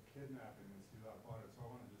wave of kidnapping in Ciudad Juarez. So I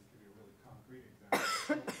want to just give you a really concrete example.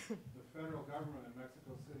 So the federal government in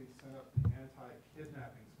Mexico City sent up the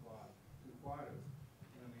anti-kidnapping squad to Juarez,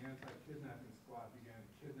 and then the anti-kidnapping squad began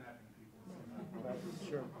kidnapping people in Ciudad Juarez.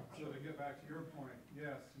 Sure. So to get back to your point,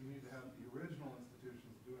 yes, you need to have the original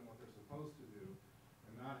institutions doing what they're supposed to do,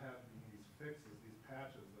 and not having these fixes, these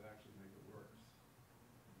patches that actually make it worse.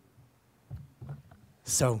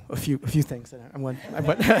 So a few things that I want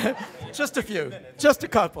just a few, just a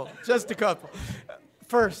couple.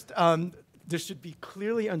 First, this should be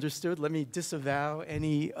clearly understood. Let me disavow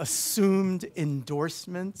any assumed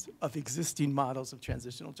endorsement of existing models of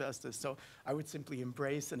transitional justice. So I would simply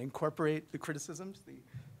embrace and incorporate the criticisms,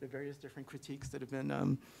 the various different critiques that have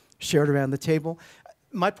been shared around the table.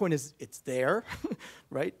 My point is, it's there,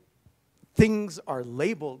 right? Things are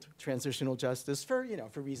labeled transitional justice for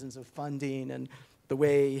reasons of funding and the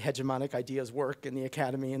way hegemonic ideas work in the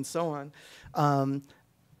academy and so on.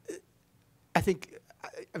 I think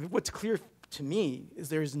what's clear to me is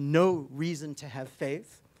there is no reason to have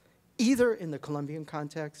faith, either in the Colombian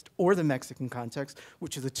context or the Mexican context,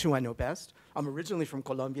 which are the two I know best. I'm originally from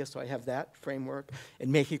Colombia, so I have that framework, and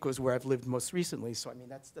Mexico is where I've lived most recently. So I mean,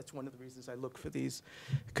 that's one of the reasons I look for these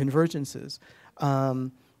convergences.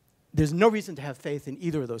 There's no reason to have faith in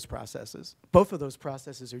either of those processes. Both of those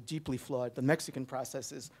processes are deeply flawed. The Mexican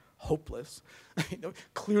process is hopeless.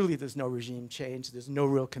 Clearly there's no regime change. There's no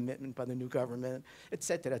real commitment by the new government, et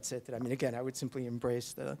cetera, et cetera. I mean, again, I would simply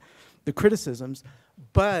embrace the criticisms.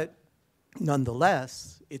 But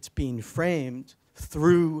nonetheless, it's being framed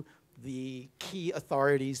through the key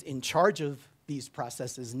authorities in charge of these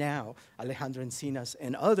processes now, Alejandro Encinas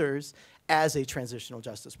and others, as a transitional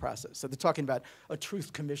justice process. So they're talking about a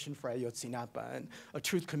truth commission for Ayotzinapa and a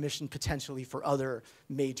truth commission potentially for other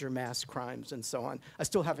major mass crimes and so on. I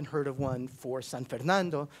still haven't heard of one for San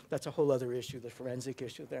Fernando. That's a whole other issue, the forensic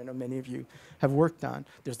issue that I know many of you have worked on.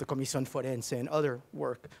 There's the Comisión Forense and other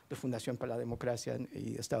work, the Fundación para la Democracia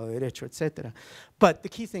y Estado de Derecho, et cetera. But the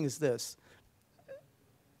key thing is this.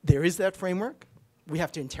 There is that framework. We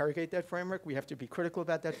have to interrogate that framework. We have to be critical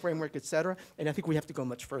about that framework, et cetera. And I think we have to go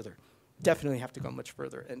much further. Definitely have to go much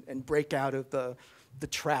further and break out of the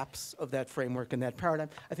traps of that framework and that paradigm.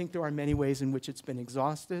 I think there are many ways in which it's been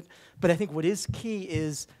exhausted. But I think what is key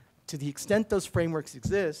is, to the extent those frameworks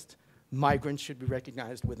exist, migrants should be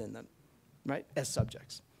recognized within them, right, as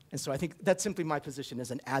subjects. And so I think that's simply my position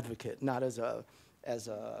as an advocate, not as a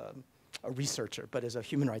researcher, but as a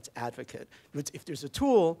human rights advocate. If there's a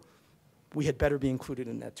tool, we had better be included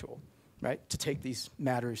in that tool, right, to take these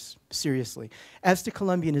matters seriously. As to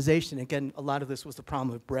Colombianization, again, a lot of this was the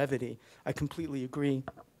problem of brevity. I completely agree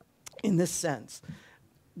in this sense.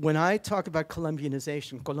 When I talk about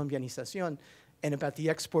Colombianization, colombianización, and about the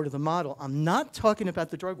export of the model, I'm not talking about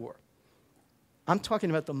the drug war. I'm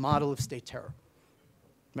talking about the model of state terror,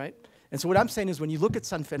 right? And so what I'm saying is, when you look at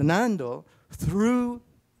San Fernando through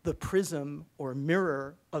the prism or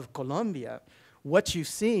mirror of Colombia, what you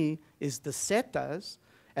see is the Zetas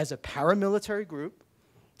as a paramilitary group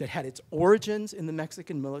that had its origins in the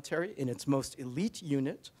Mexican military, in its most elite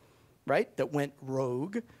unit, right, that went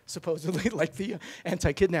rogue, supposedly, like the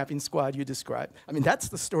anti-kidnapping squad you described. I mean, that's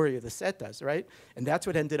the story of the Zetas, right? And that's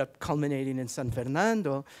what ended up culminating in San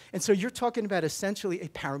Fernando. And so you're talking about essentially a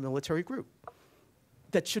paramilitary group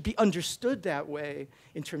that should be understood that way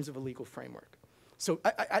in terms of a legal framework. So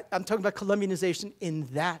I'm talking about Colombianization in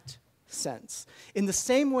that sense. In the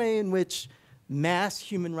same way in which mass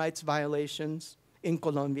human rights violations in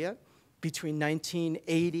Colombia between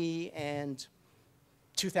 1980 and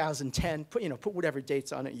 2010, put whatever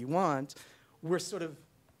dates on it you want, were sort of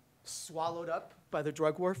swallowed up by the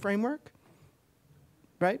drug war framework,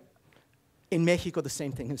 right? In Mexico, the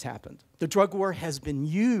same thing has happened. The drug war has been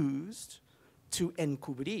used to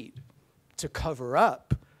encubrir, to cover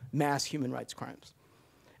up mass human rights crimes.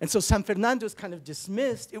 And so San Fernando is kind of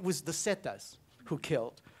dismissed. It was the Zetas who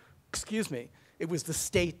killed. Excuse me. It was the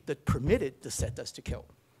state that permitted the Zetas to kill,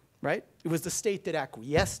 right? It was the state that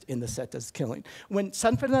acquiesced in the Zetas killing. When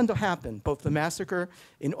San Fernando happened, both the massacre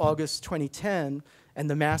in August 2010 and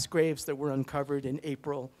the mass graves that were uncovered in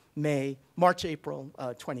March, April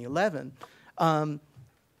 2011,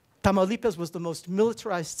 Tamaulipas was the most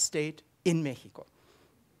militarized state in Mexico.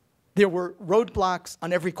 There were roadblocks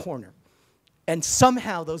on every corner. And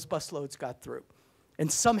somehow those busloads got through. And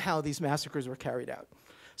somehow these massacres were carried out.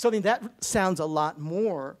 So I mean, that sounds a lot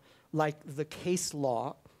more like the case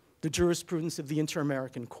law, the jurisprudence of the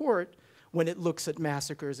Inter-American Court, when it looks at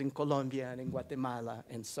massacres in Colombia and in Guatemala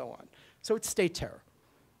and so on. So it's state terror.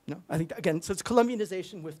 No? I think, again, so it's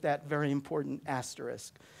Colombianization with that very important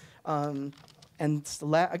asterisk. And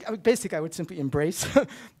basically, I would simply embrace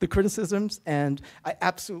the criticisms, and I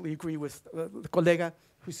absolutely agree with the colega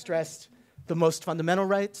who stressed the most fundamental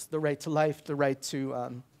rights, the right to life, the right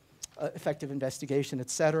to effective investigation, et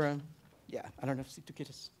cetera. Yeah, I don't know if tú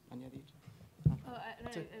quieres añadir.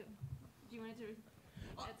 Do you want to add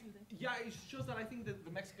something? Yeah, it's just that I think that the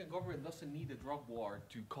Mexican government doesn't need a drug war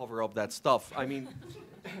to cover up that stuff. I mean,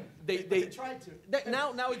 they tried to.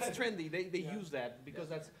 Now it's trendy. They use that because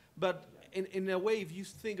that's. But in a way, if you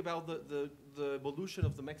think about the evolution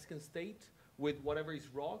of the Mexican state with whatever is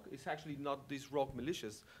rogue, it's actually not these rogue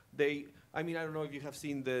militias. I mean, I don't know if you have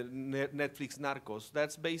seen the Netflix Narcos.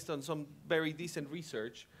 That's based on some very decent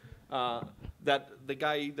research. That the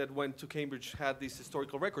guy that went to Cambridge had these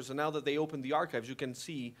historical records, and now that they opened the archives, you can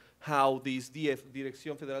see how this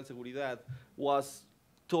Dirección Federal de Seguridad was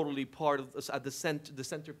totally part of at the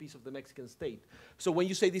centerpiece of the Mexican state. So when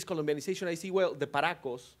you say this Colombianization, I see, well, the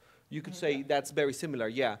Paracos, you could say that's very similar,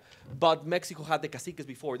 yeah. But Mexico had the caciques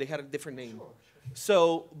before; they had a different name. Sure.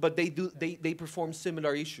 So, but they perform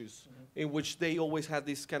similar issues in which they always had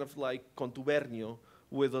this kind of like contubernio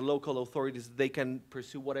with the local authorities. They can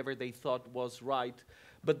pursue whatever they thought was right.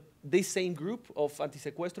 But this same group of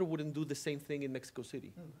anti-secuestro wouldn't do the same thing in Mexico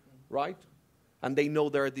City, right? And they know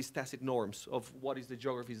there are these tacit norms of what is the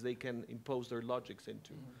geographies they can impose their logics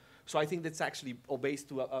into. So I think that's actually based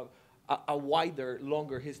to a wider,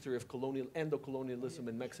 longer history of endocolonialism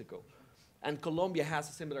in Mexico. And Colombia has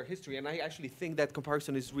a similar history, and I actually think that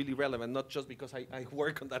comparison is really relevant, not just because I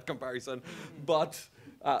work on that comparison, but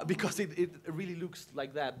because it really looks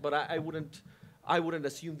like that. But I wouldn't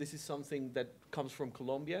assume this is something that comes from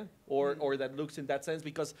Colombia or that looks in that sense,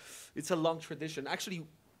 because it's a long tradition. Actually,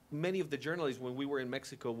 many of the journalists, when we were in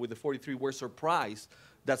Mexico with the 43, were surprised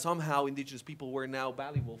that somehow indigenous people were now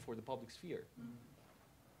valuable for the public sphere,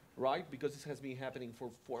 right? Because this has been happening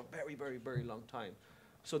for a very, very, very long time.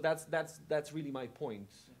 So that's really my point.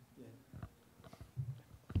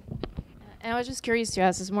 And I was just curious to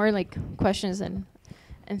ask, it's more like questions and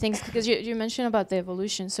things, because you mentioned about the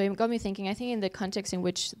evolution. So it got me thinking, I think in the context in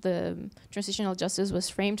which the transitional justice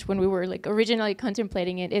was framed when we were like originally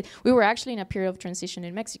contemplating it, we were actually in a period of transition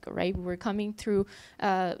in Mexico, right? We were coming through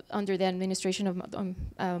under the administration of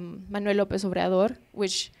Manuel López Obrador,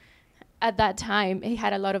 which at that time, he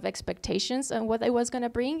had a lot of expectations on what it was going to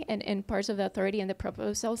bring, and parts of the authority and the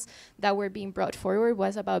proposals that were being brought forward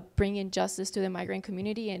was about bringing justice to the migrant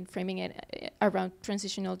community and framing it around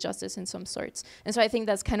transitional justice in some sorts. And so I think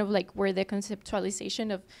that's kind of like where the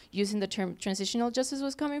conceptualization of using the term transitional justice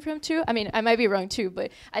was coming from too. I mean, I might be wrong too,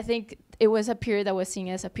 but I think it was a period that was seen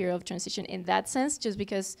as a period of transition in that sense, just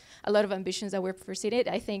because a lot of ambitions that were pursued.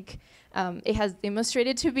 I think it has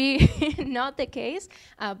demonstrated to be not the case,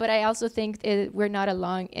 but I also think we're not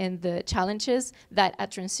alone in the challenges that a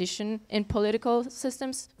transition in political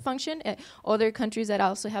systems function. Other countries that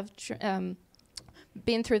also have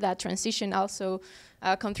been through that transition also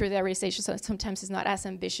come through the realization that sometimes it's not as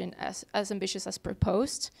ambitious as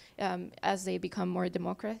proposed as they become more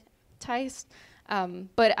democratized.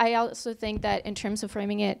 But I also think that in terms of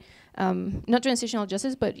framing it, not transitional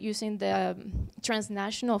justice, but using the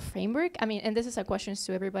transnational framework, I mean, and this is a question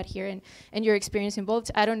to everybody here and your experience involved,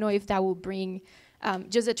 I don't know if that will bring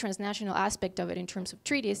just the transnational aspect of it in terms of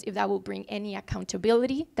treaties, if that will bring any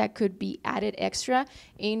accountability that could be added extra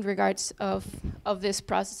in regards of this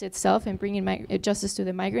process itself and bringing justice to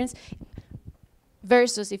the migrants,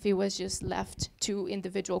 versus if it was just left to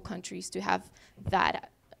individual countries to have that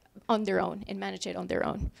on their own and manage it on their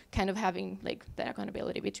own, kind of having like that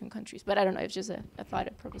accountability between countries. But I don't know, it's just a thought,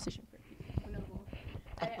 a proposition for people.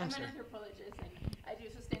 I'm an anthropologist and I do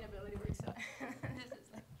sustainability work, so this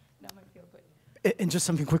is like not my field. But And just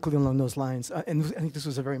something quickly along those lines, and I think this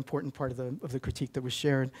was a very important part of the critique that was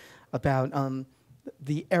shared about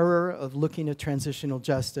the error of looking at transitional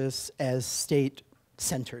justice as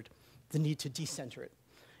state-centered, the need to decenter it.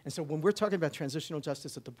 And so when we're talking about transitional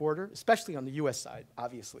justice at the border, especially on the US side,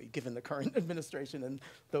 obviously, given the current administration and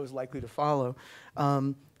those likely to follow,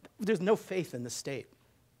 there's no faith in the state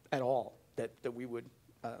at all that we would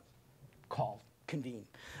convene.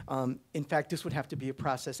 In fact, this would have to be a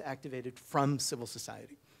process activated from civil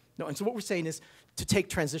society. No, and so what we're saying is to take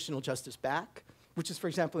transitional justice back, which is, for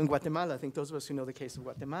example, in Guatemala, I think those of us who know the case of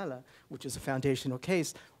Guatemala, which is a foundational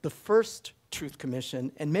case, the first Truth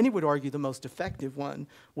Commission, and many would argue the most effective one,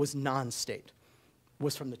 was non-state,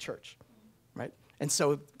 was from the church, right? And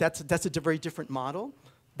so that's a very different model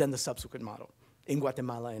than the subsequent model in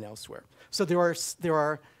Guatemala and elsewhere. So there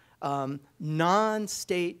are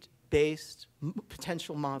non-state-based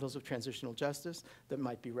potential models of transitional justice that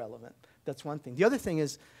might be relevant. That's one thing. The other thing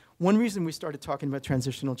is, one reason we started talking about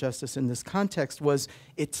transitional justice in this context was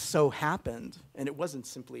it so happened, and it wasn't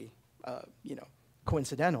simply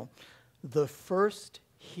coincidental, the first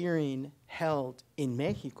hearing held in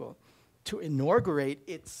Mexico to inaugurate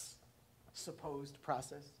its supposed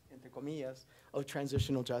process, entre comillas, of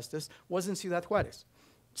transitional justice was in Ciudad Juárez.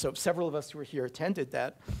 So several of us who were here attended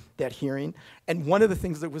that hearing. And one of the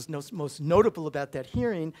things that was most notable about that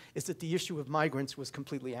hearing is that the issue of migrants was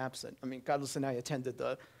completely absent. I mean, Carlos and I attended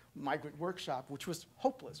the migrant workshop, which was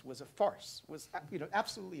hopeless, was a farce, was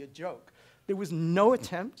absolutely a joke. There was no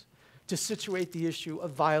attempt to situate the issue of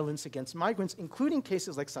violence against migrants, including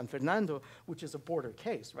cases like San Fernando, which is a border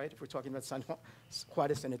case, right? If we're talking about San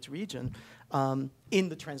Juárez and its region, in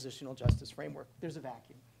the transitional justice framework, there's a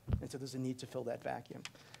vacuum. And so there's a need to fill that vacuum.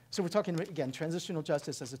 So we're talking, again, transitional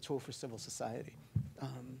justice as a tool for civil society. I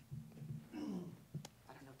don't know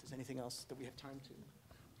if there's anything else that we have time to.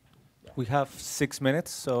 Yeah. We have 6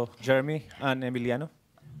 minutes, so Jeremy and Emiliano.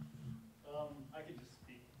 I can just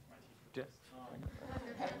speak my teacher.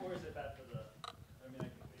 Or is it bad for the, I mean, I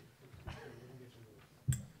can wait.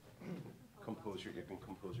 You can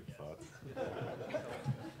compose your thoughts.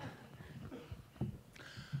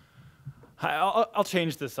 Hi, I'll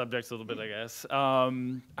change the subject a little bit, I guess.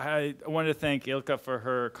 I wanted to thank Ilka for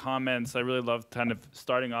her comments. I really loved kind of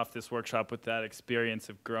starting off this workshop with that experience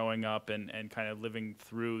of growing up and kind of living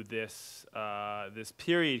through this, this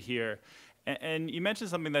period here. And you mentioned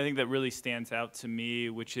something that I think that really stands out to me,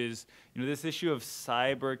 which is, this issue of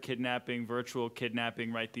cyber kidnapping, virtual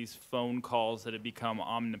kidnapping, right? These phone calls that have become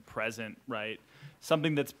omnipresent, right?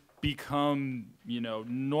 Something that's become,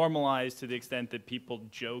 normalized to the extent that people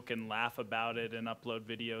joke and laugh about it and upload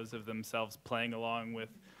videos of themselves playing along with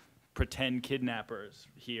pretend kidnappers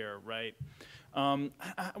here, right? I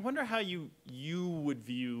wonder how you would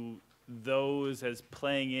view those as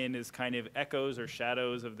playing in as kind of echoes or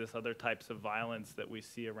shadows of this other types of violence that we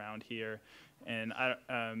see around here, and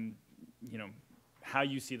how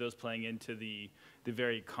you see those playing into the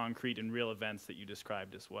very concrete and real events that you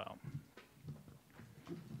described as well.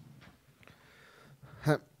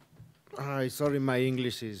 Sorry, my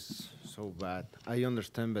English is so bad. I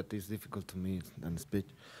understand, but it's difficult to me than speech.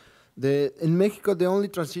 In Mexico, the only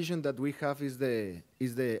transition that we have is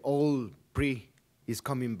the old PRI is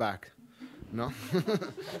coming back. No,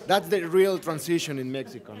 that's the real transition in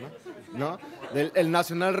Mexico. No, El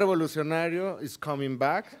Nacional Revolucionario is coming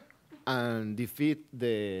back and defeat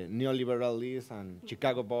the neoliberalists and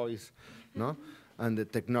Chicago boys. No. And the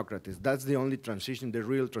technocrats. That's the only transition, the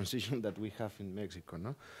real transition that we have in Mexico,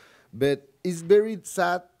 no? But it's very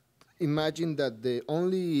sad, imagine that the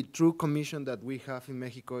only true commission that we have in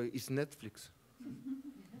Mexico is Netflix.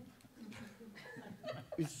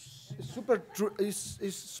 It's super true,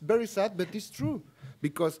 it's very sad, but it's true,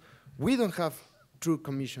 because we don't have true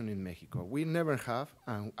commission in Mexico. We never have,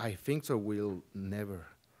 and I think so we're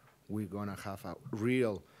gonna have a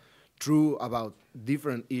real true about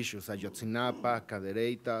different issues, Ayotzinapa,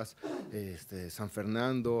 Cadereytas, San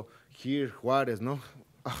Fernando, here, Juárez, no?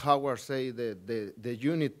 Howard say the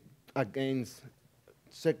unit against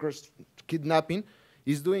kidnapping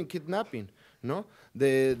is doing kidnapping, no?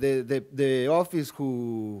 The office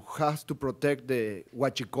who has to protect the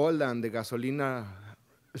huachicola and the gasolina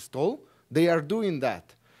stall, they are doing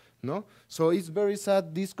that, no? So it's very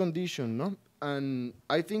sad, this condition, no? And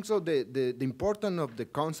I think so the importance of the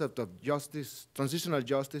concept of justice, transitional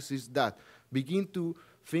justice, is that begin to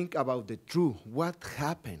think about the truth, what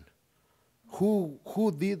happened, who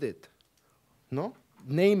did it, no?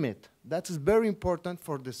 Name it. That is very important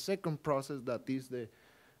for the second process, that is the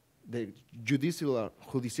judicial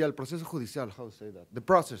proceso judicial, how to say that? The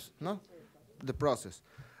process, no? The process.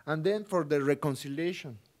 And then for the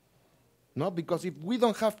reconciliation, no? Because if we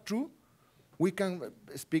don't have truth, we can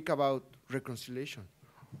speak about reconciliation.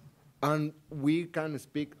 And we can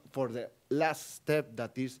speak for the last step,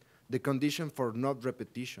 that is the condition for not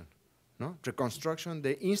repetition, no? Reconstruction,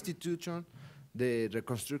 the institution, the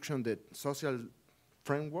reconstruction, the social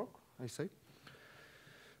framework, I say.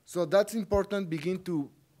 So that's important, begin to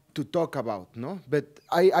talk about, no? But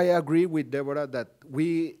I agree with Deborah that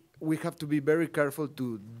we have to be very careful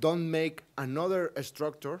to don't make another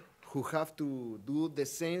structure who have to do the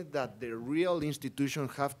same that the real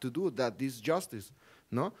institutions have to do, that is justice,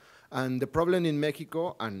 no? And the problem in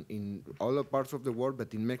Mexico, and in all parts of the world,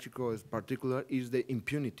 but in Mexico in particular, is the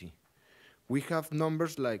impunity. We have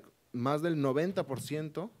numbers like más del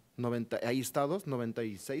 90% hay estados,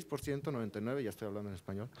 96%, 99%, ya estoy hablando en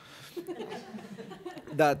español,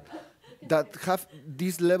 that have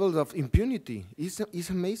these levels of impunity. It's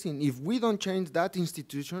amazing. If we don't change that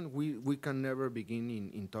institution, we can never begin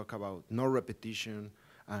in talk about no repetition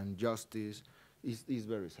and justice. It's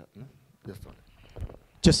very sad, no? That's all.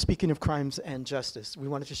 Just speaking of crimes and justice, we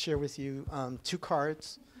wanted to share with you 2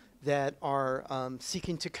 cards that are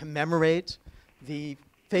seeking to commemorate the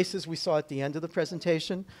faces we saw at the end of the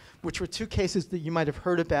presentation, which were 2 cases that you might have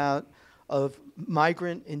heard about of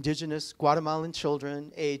migrant indigenous Guatemalan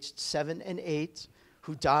children aged 7 and 8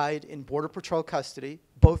 who died in Border Patrol custody,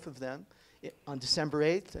 both of them, on December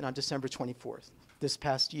 8th and on December 24th this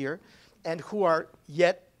past year, and who are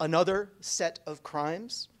yet another set of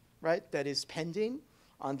crimes, right, that is pending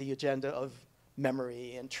on the agenda of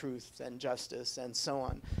memory and truth and justice and so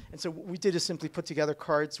on. And so what we did is simply put together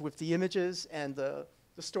cards with the images and the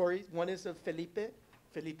story. One is of Felipe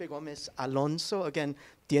Gomez Alonso. Again,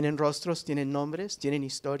 tienen rostros, tienen nombres, tienen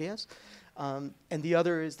historias. And the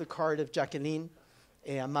other is the card of Jacqueline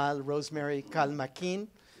Amal Rosemary Calmaquin.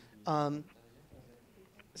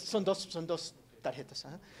 Son dos tarjetas.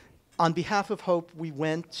 On behalf of Hope, we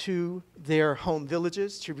went to their home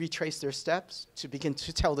villages to retrace their steps, to begin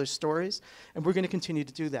to tell their stories, and we're going to continue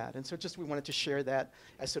to do that. And so just we wanted to share that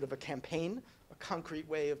as sort of a campaign, a concrete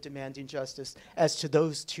way of demanding justice as to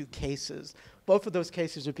those 2 cases. Both of those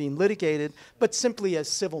cases are being litigated, but simply as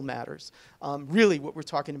civil matters. Really what we're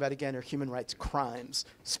talking about, again, are human rights crimes,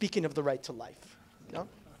 speaking of the right to life. No?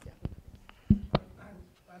 Yeah.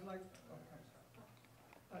 I'd like to comment.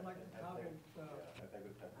 I think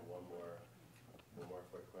we have one more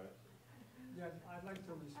quick question. Yes, I'd like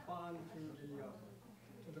to respond to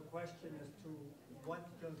the question as to what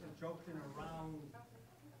does the joking around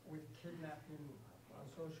with kidnapping on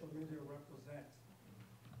social media represent.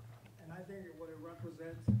 And I think what it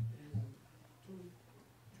represents is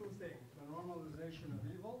two things: the normalization of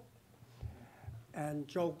evil and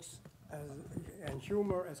jokes and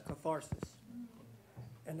humor as catharsis.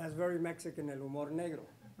 And that's very Mexican, el humor negro.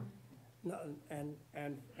 No, and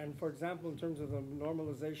for example, in terms of the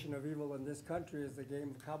normalization of evil in this country is the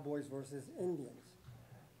game of cowboys versus Indians.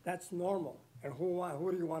 That's normal. And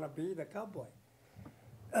who do you want to be? The cowboy.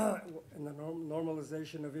 And the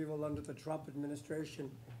normalization of evil under the Trump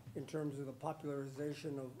administration in terms of the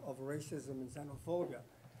popularization of racism and xenophobia.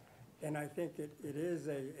 And I think it is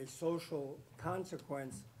a social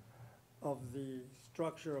consequence of the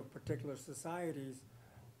structure of particular societies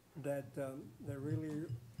that really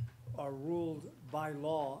are ruled by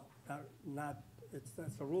law,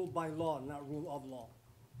 that's a rule by law, not rule of law,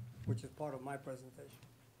 which is part of my presentation.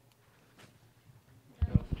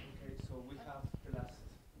 Okay, so we have the last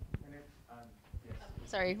minute, and yes.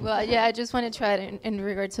 Sorry. Well, yeah, I just wanted to add in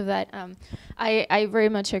regards to that. I very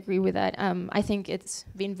much agree with that. I think it's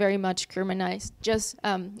been very much criminalized, just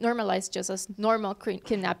normalized, just as normal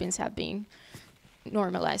kidnappings have been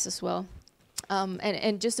normalized as well.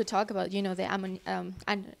 And just to talk about, the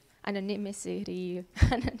anonymity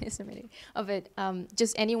of it,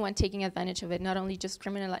 just anyone taking advantage of it, not only just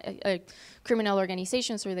criminal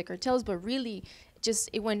organizations or the cartels, but really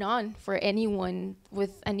just it went on for anyone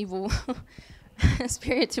with an evil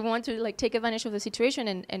spirit to want to take advantage of the situation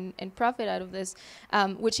and profit out of this,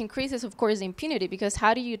 which increases, of course, the impunity, because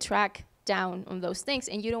how do you track down on those things?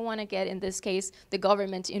 And you don't want to get, in this case, the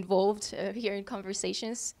government involved here in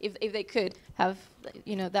conversations, if they could have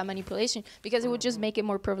that manipulation, because it would just make it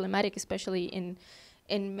more problematic, especially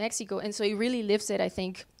in Mexico. And so it really lifts it, I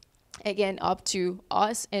think, again, up to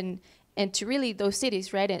us and to really those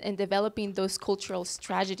cities, right, and developing those cultural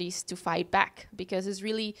strategies to fight back, because it's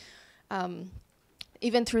really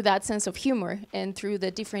even through that sense of humor and through the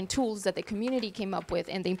different tools that the community came up with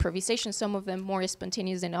and the improvisation, some of them more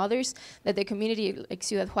spontaneous than others, that the community like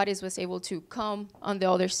Ciudad Juárez was able to come on the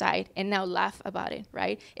other side and now laugh about it,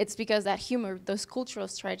 right? It's because that humor, those cultural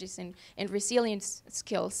strategies and resilience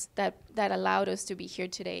skills that allowed us to be here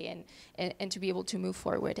today and to be able to move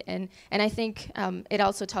forward. And I think it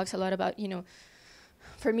also talks a lot about,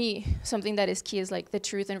 for me, something that is key is like the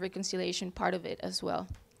truth and reconciliation part of it as well.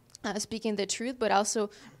 Speaking the truth, but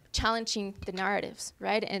also challenging the narratives,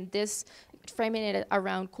 right? And this, framing it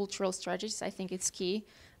around cultural strategies, I think it's key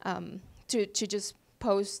to just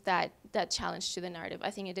pose that challenge to the narrative.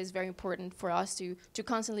 I think it is very important for us to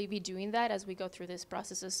constantly be doing that as we go through these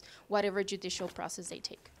processes, whatever judicial process they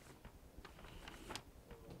take.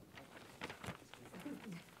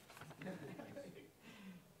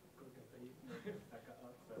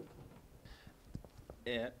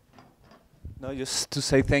 Yeah. No, just to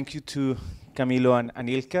say thank you to Camilo and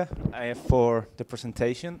Ilka for the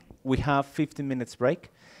presentation. We have 15 minutes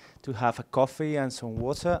break, to have a coffee and some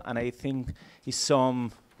water, and I think it's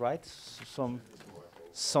some, right?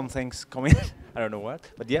 Some things coming. I don't know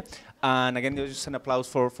what, but yeah. And again, just an applause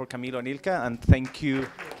for Camilo and Ilka, and thank you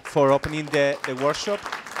for opening the workshop.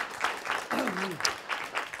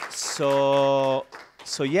 So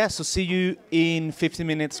see you in 15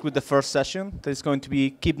 minutes with the first session. There's going to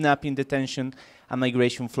be kidnapping, detention, and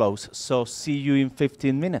migration flows. So see you in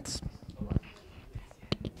 15 minutes.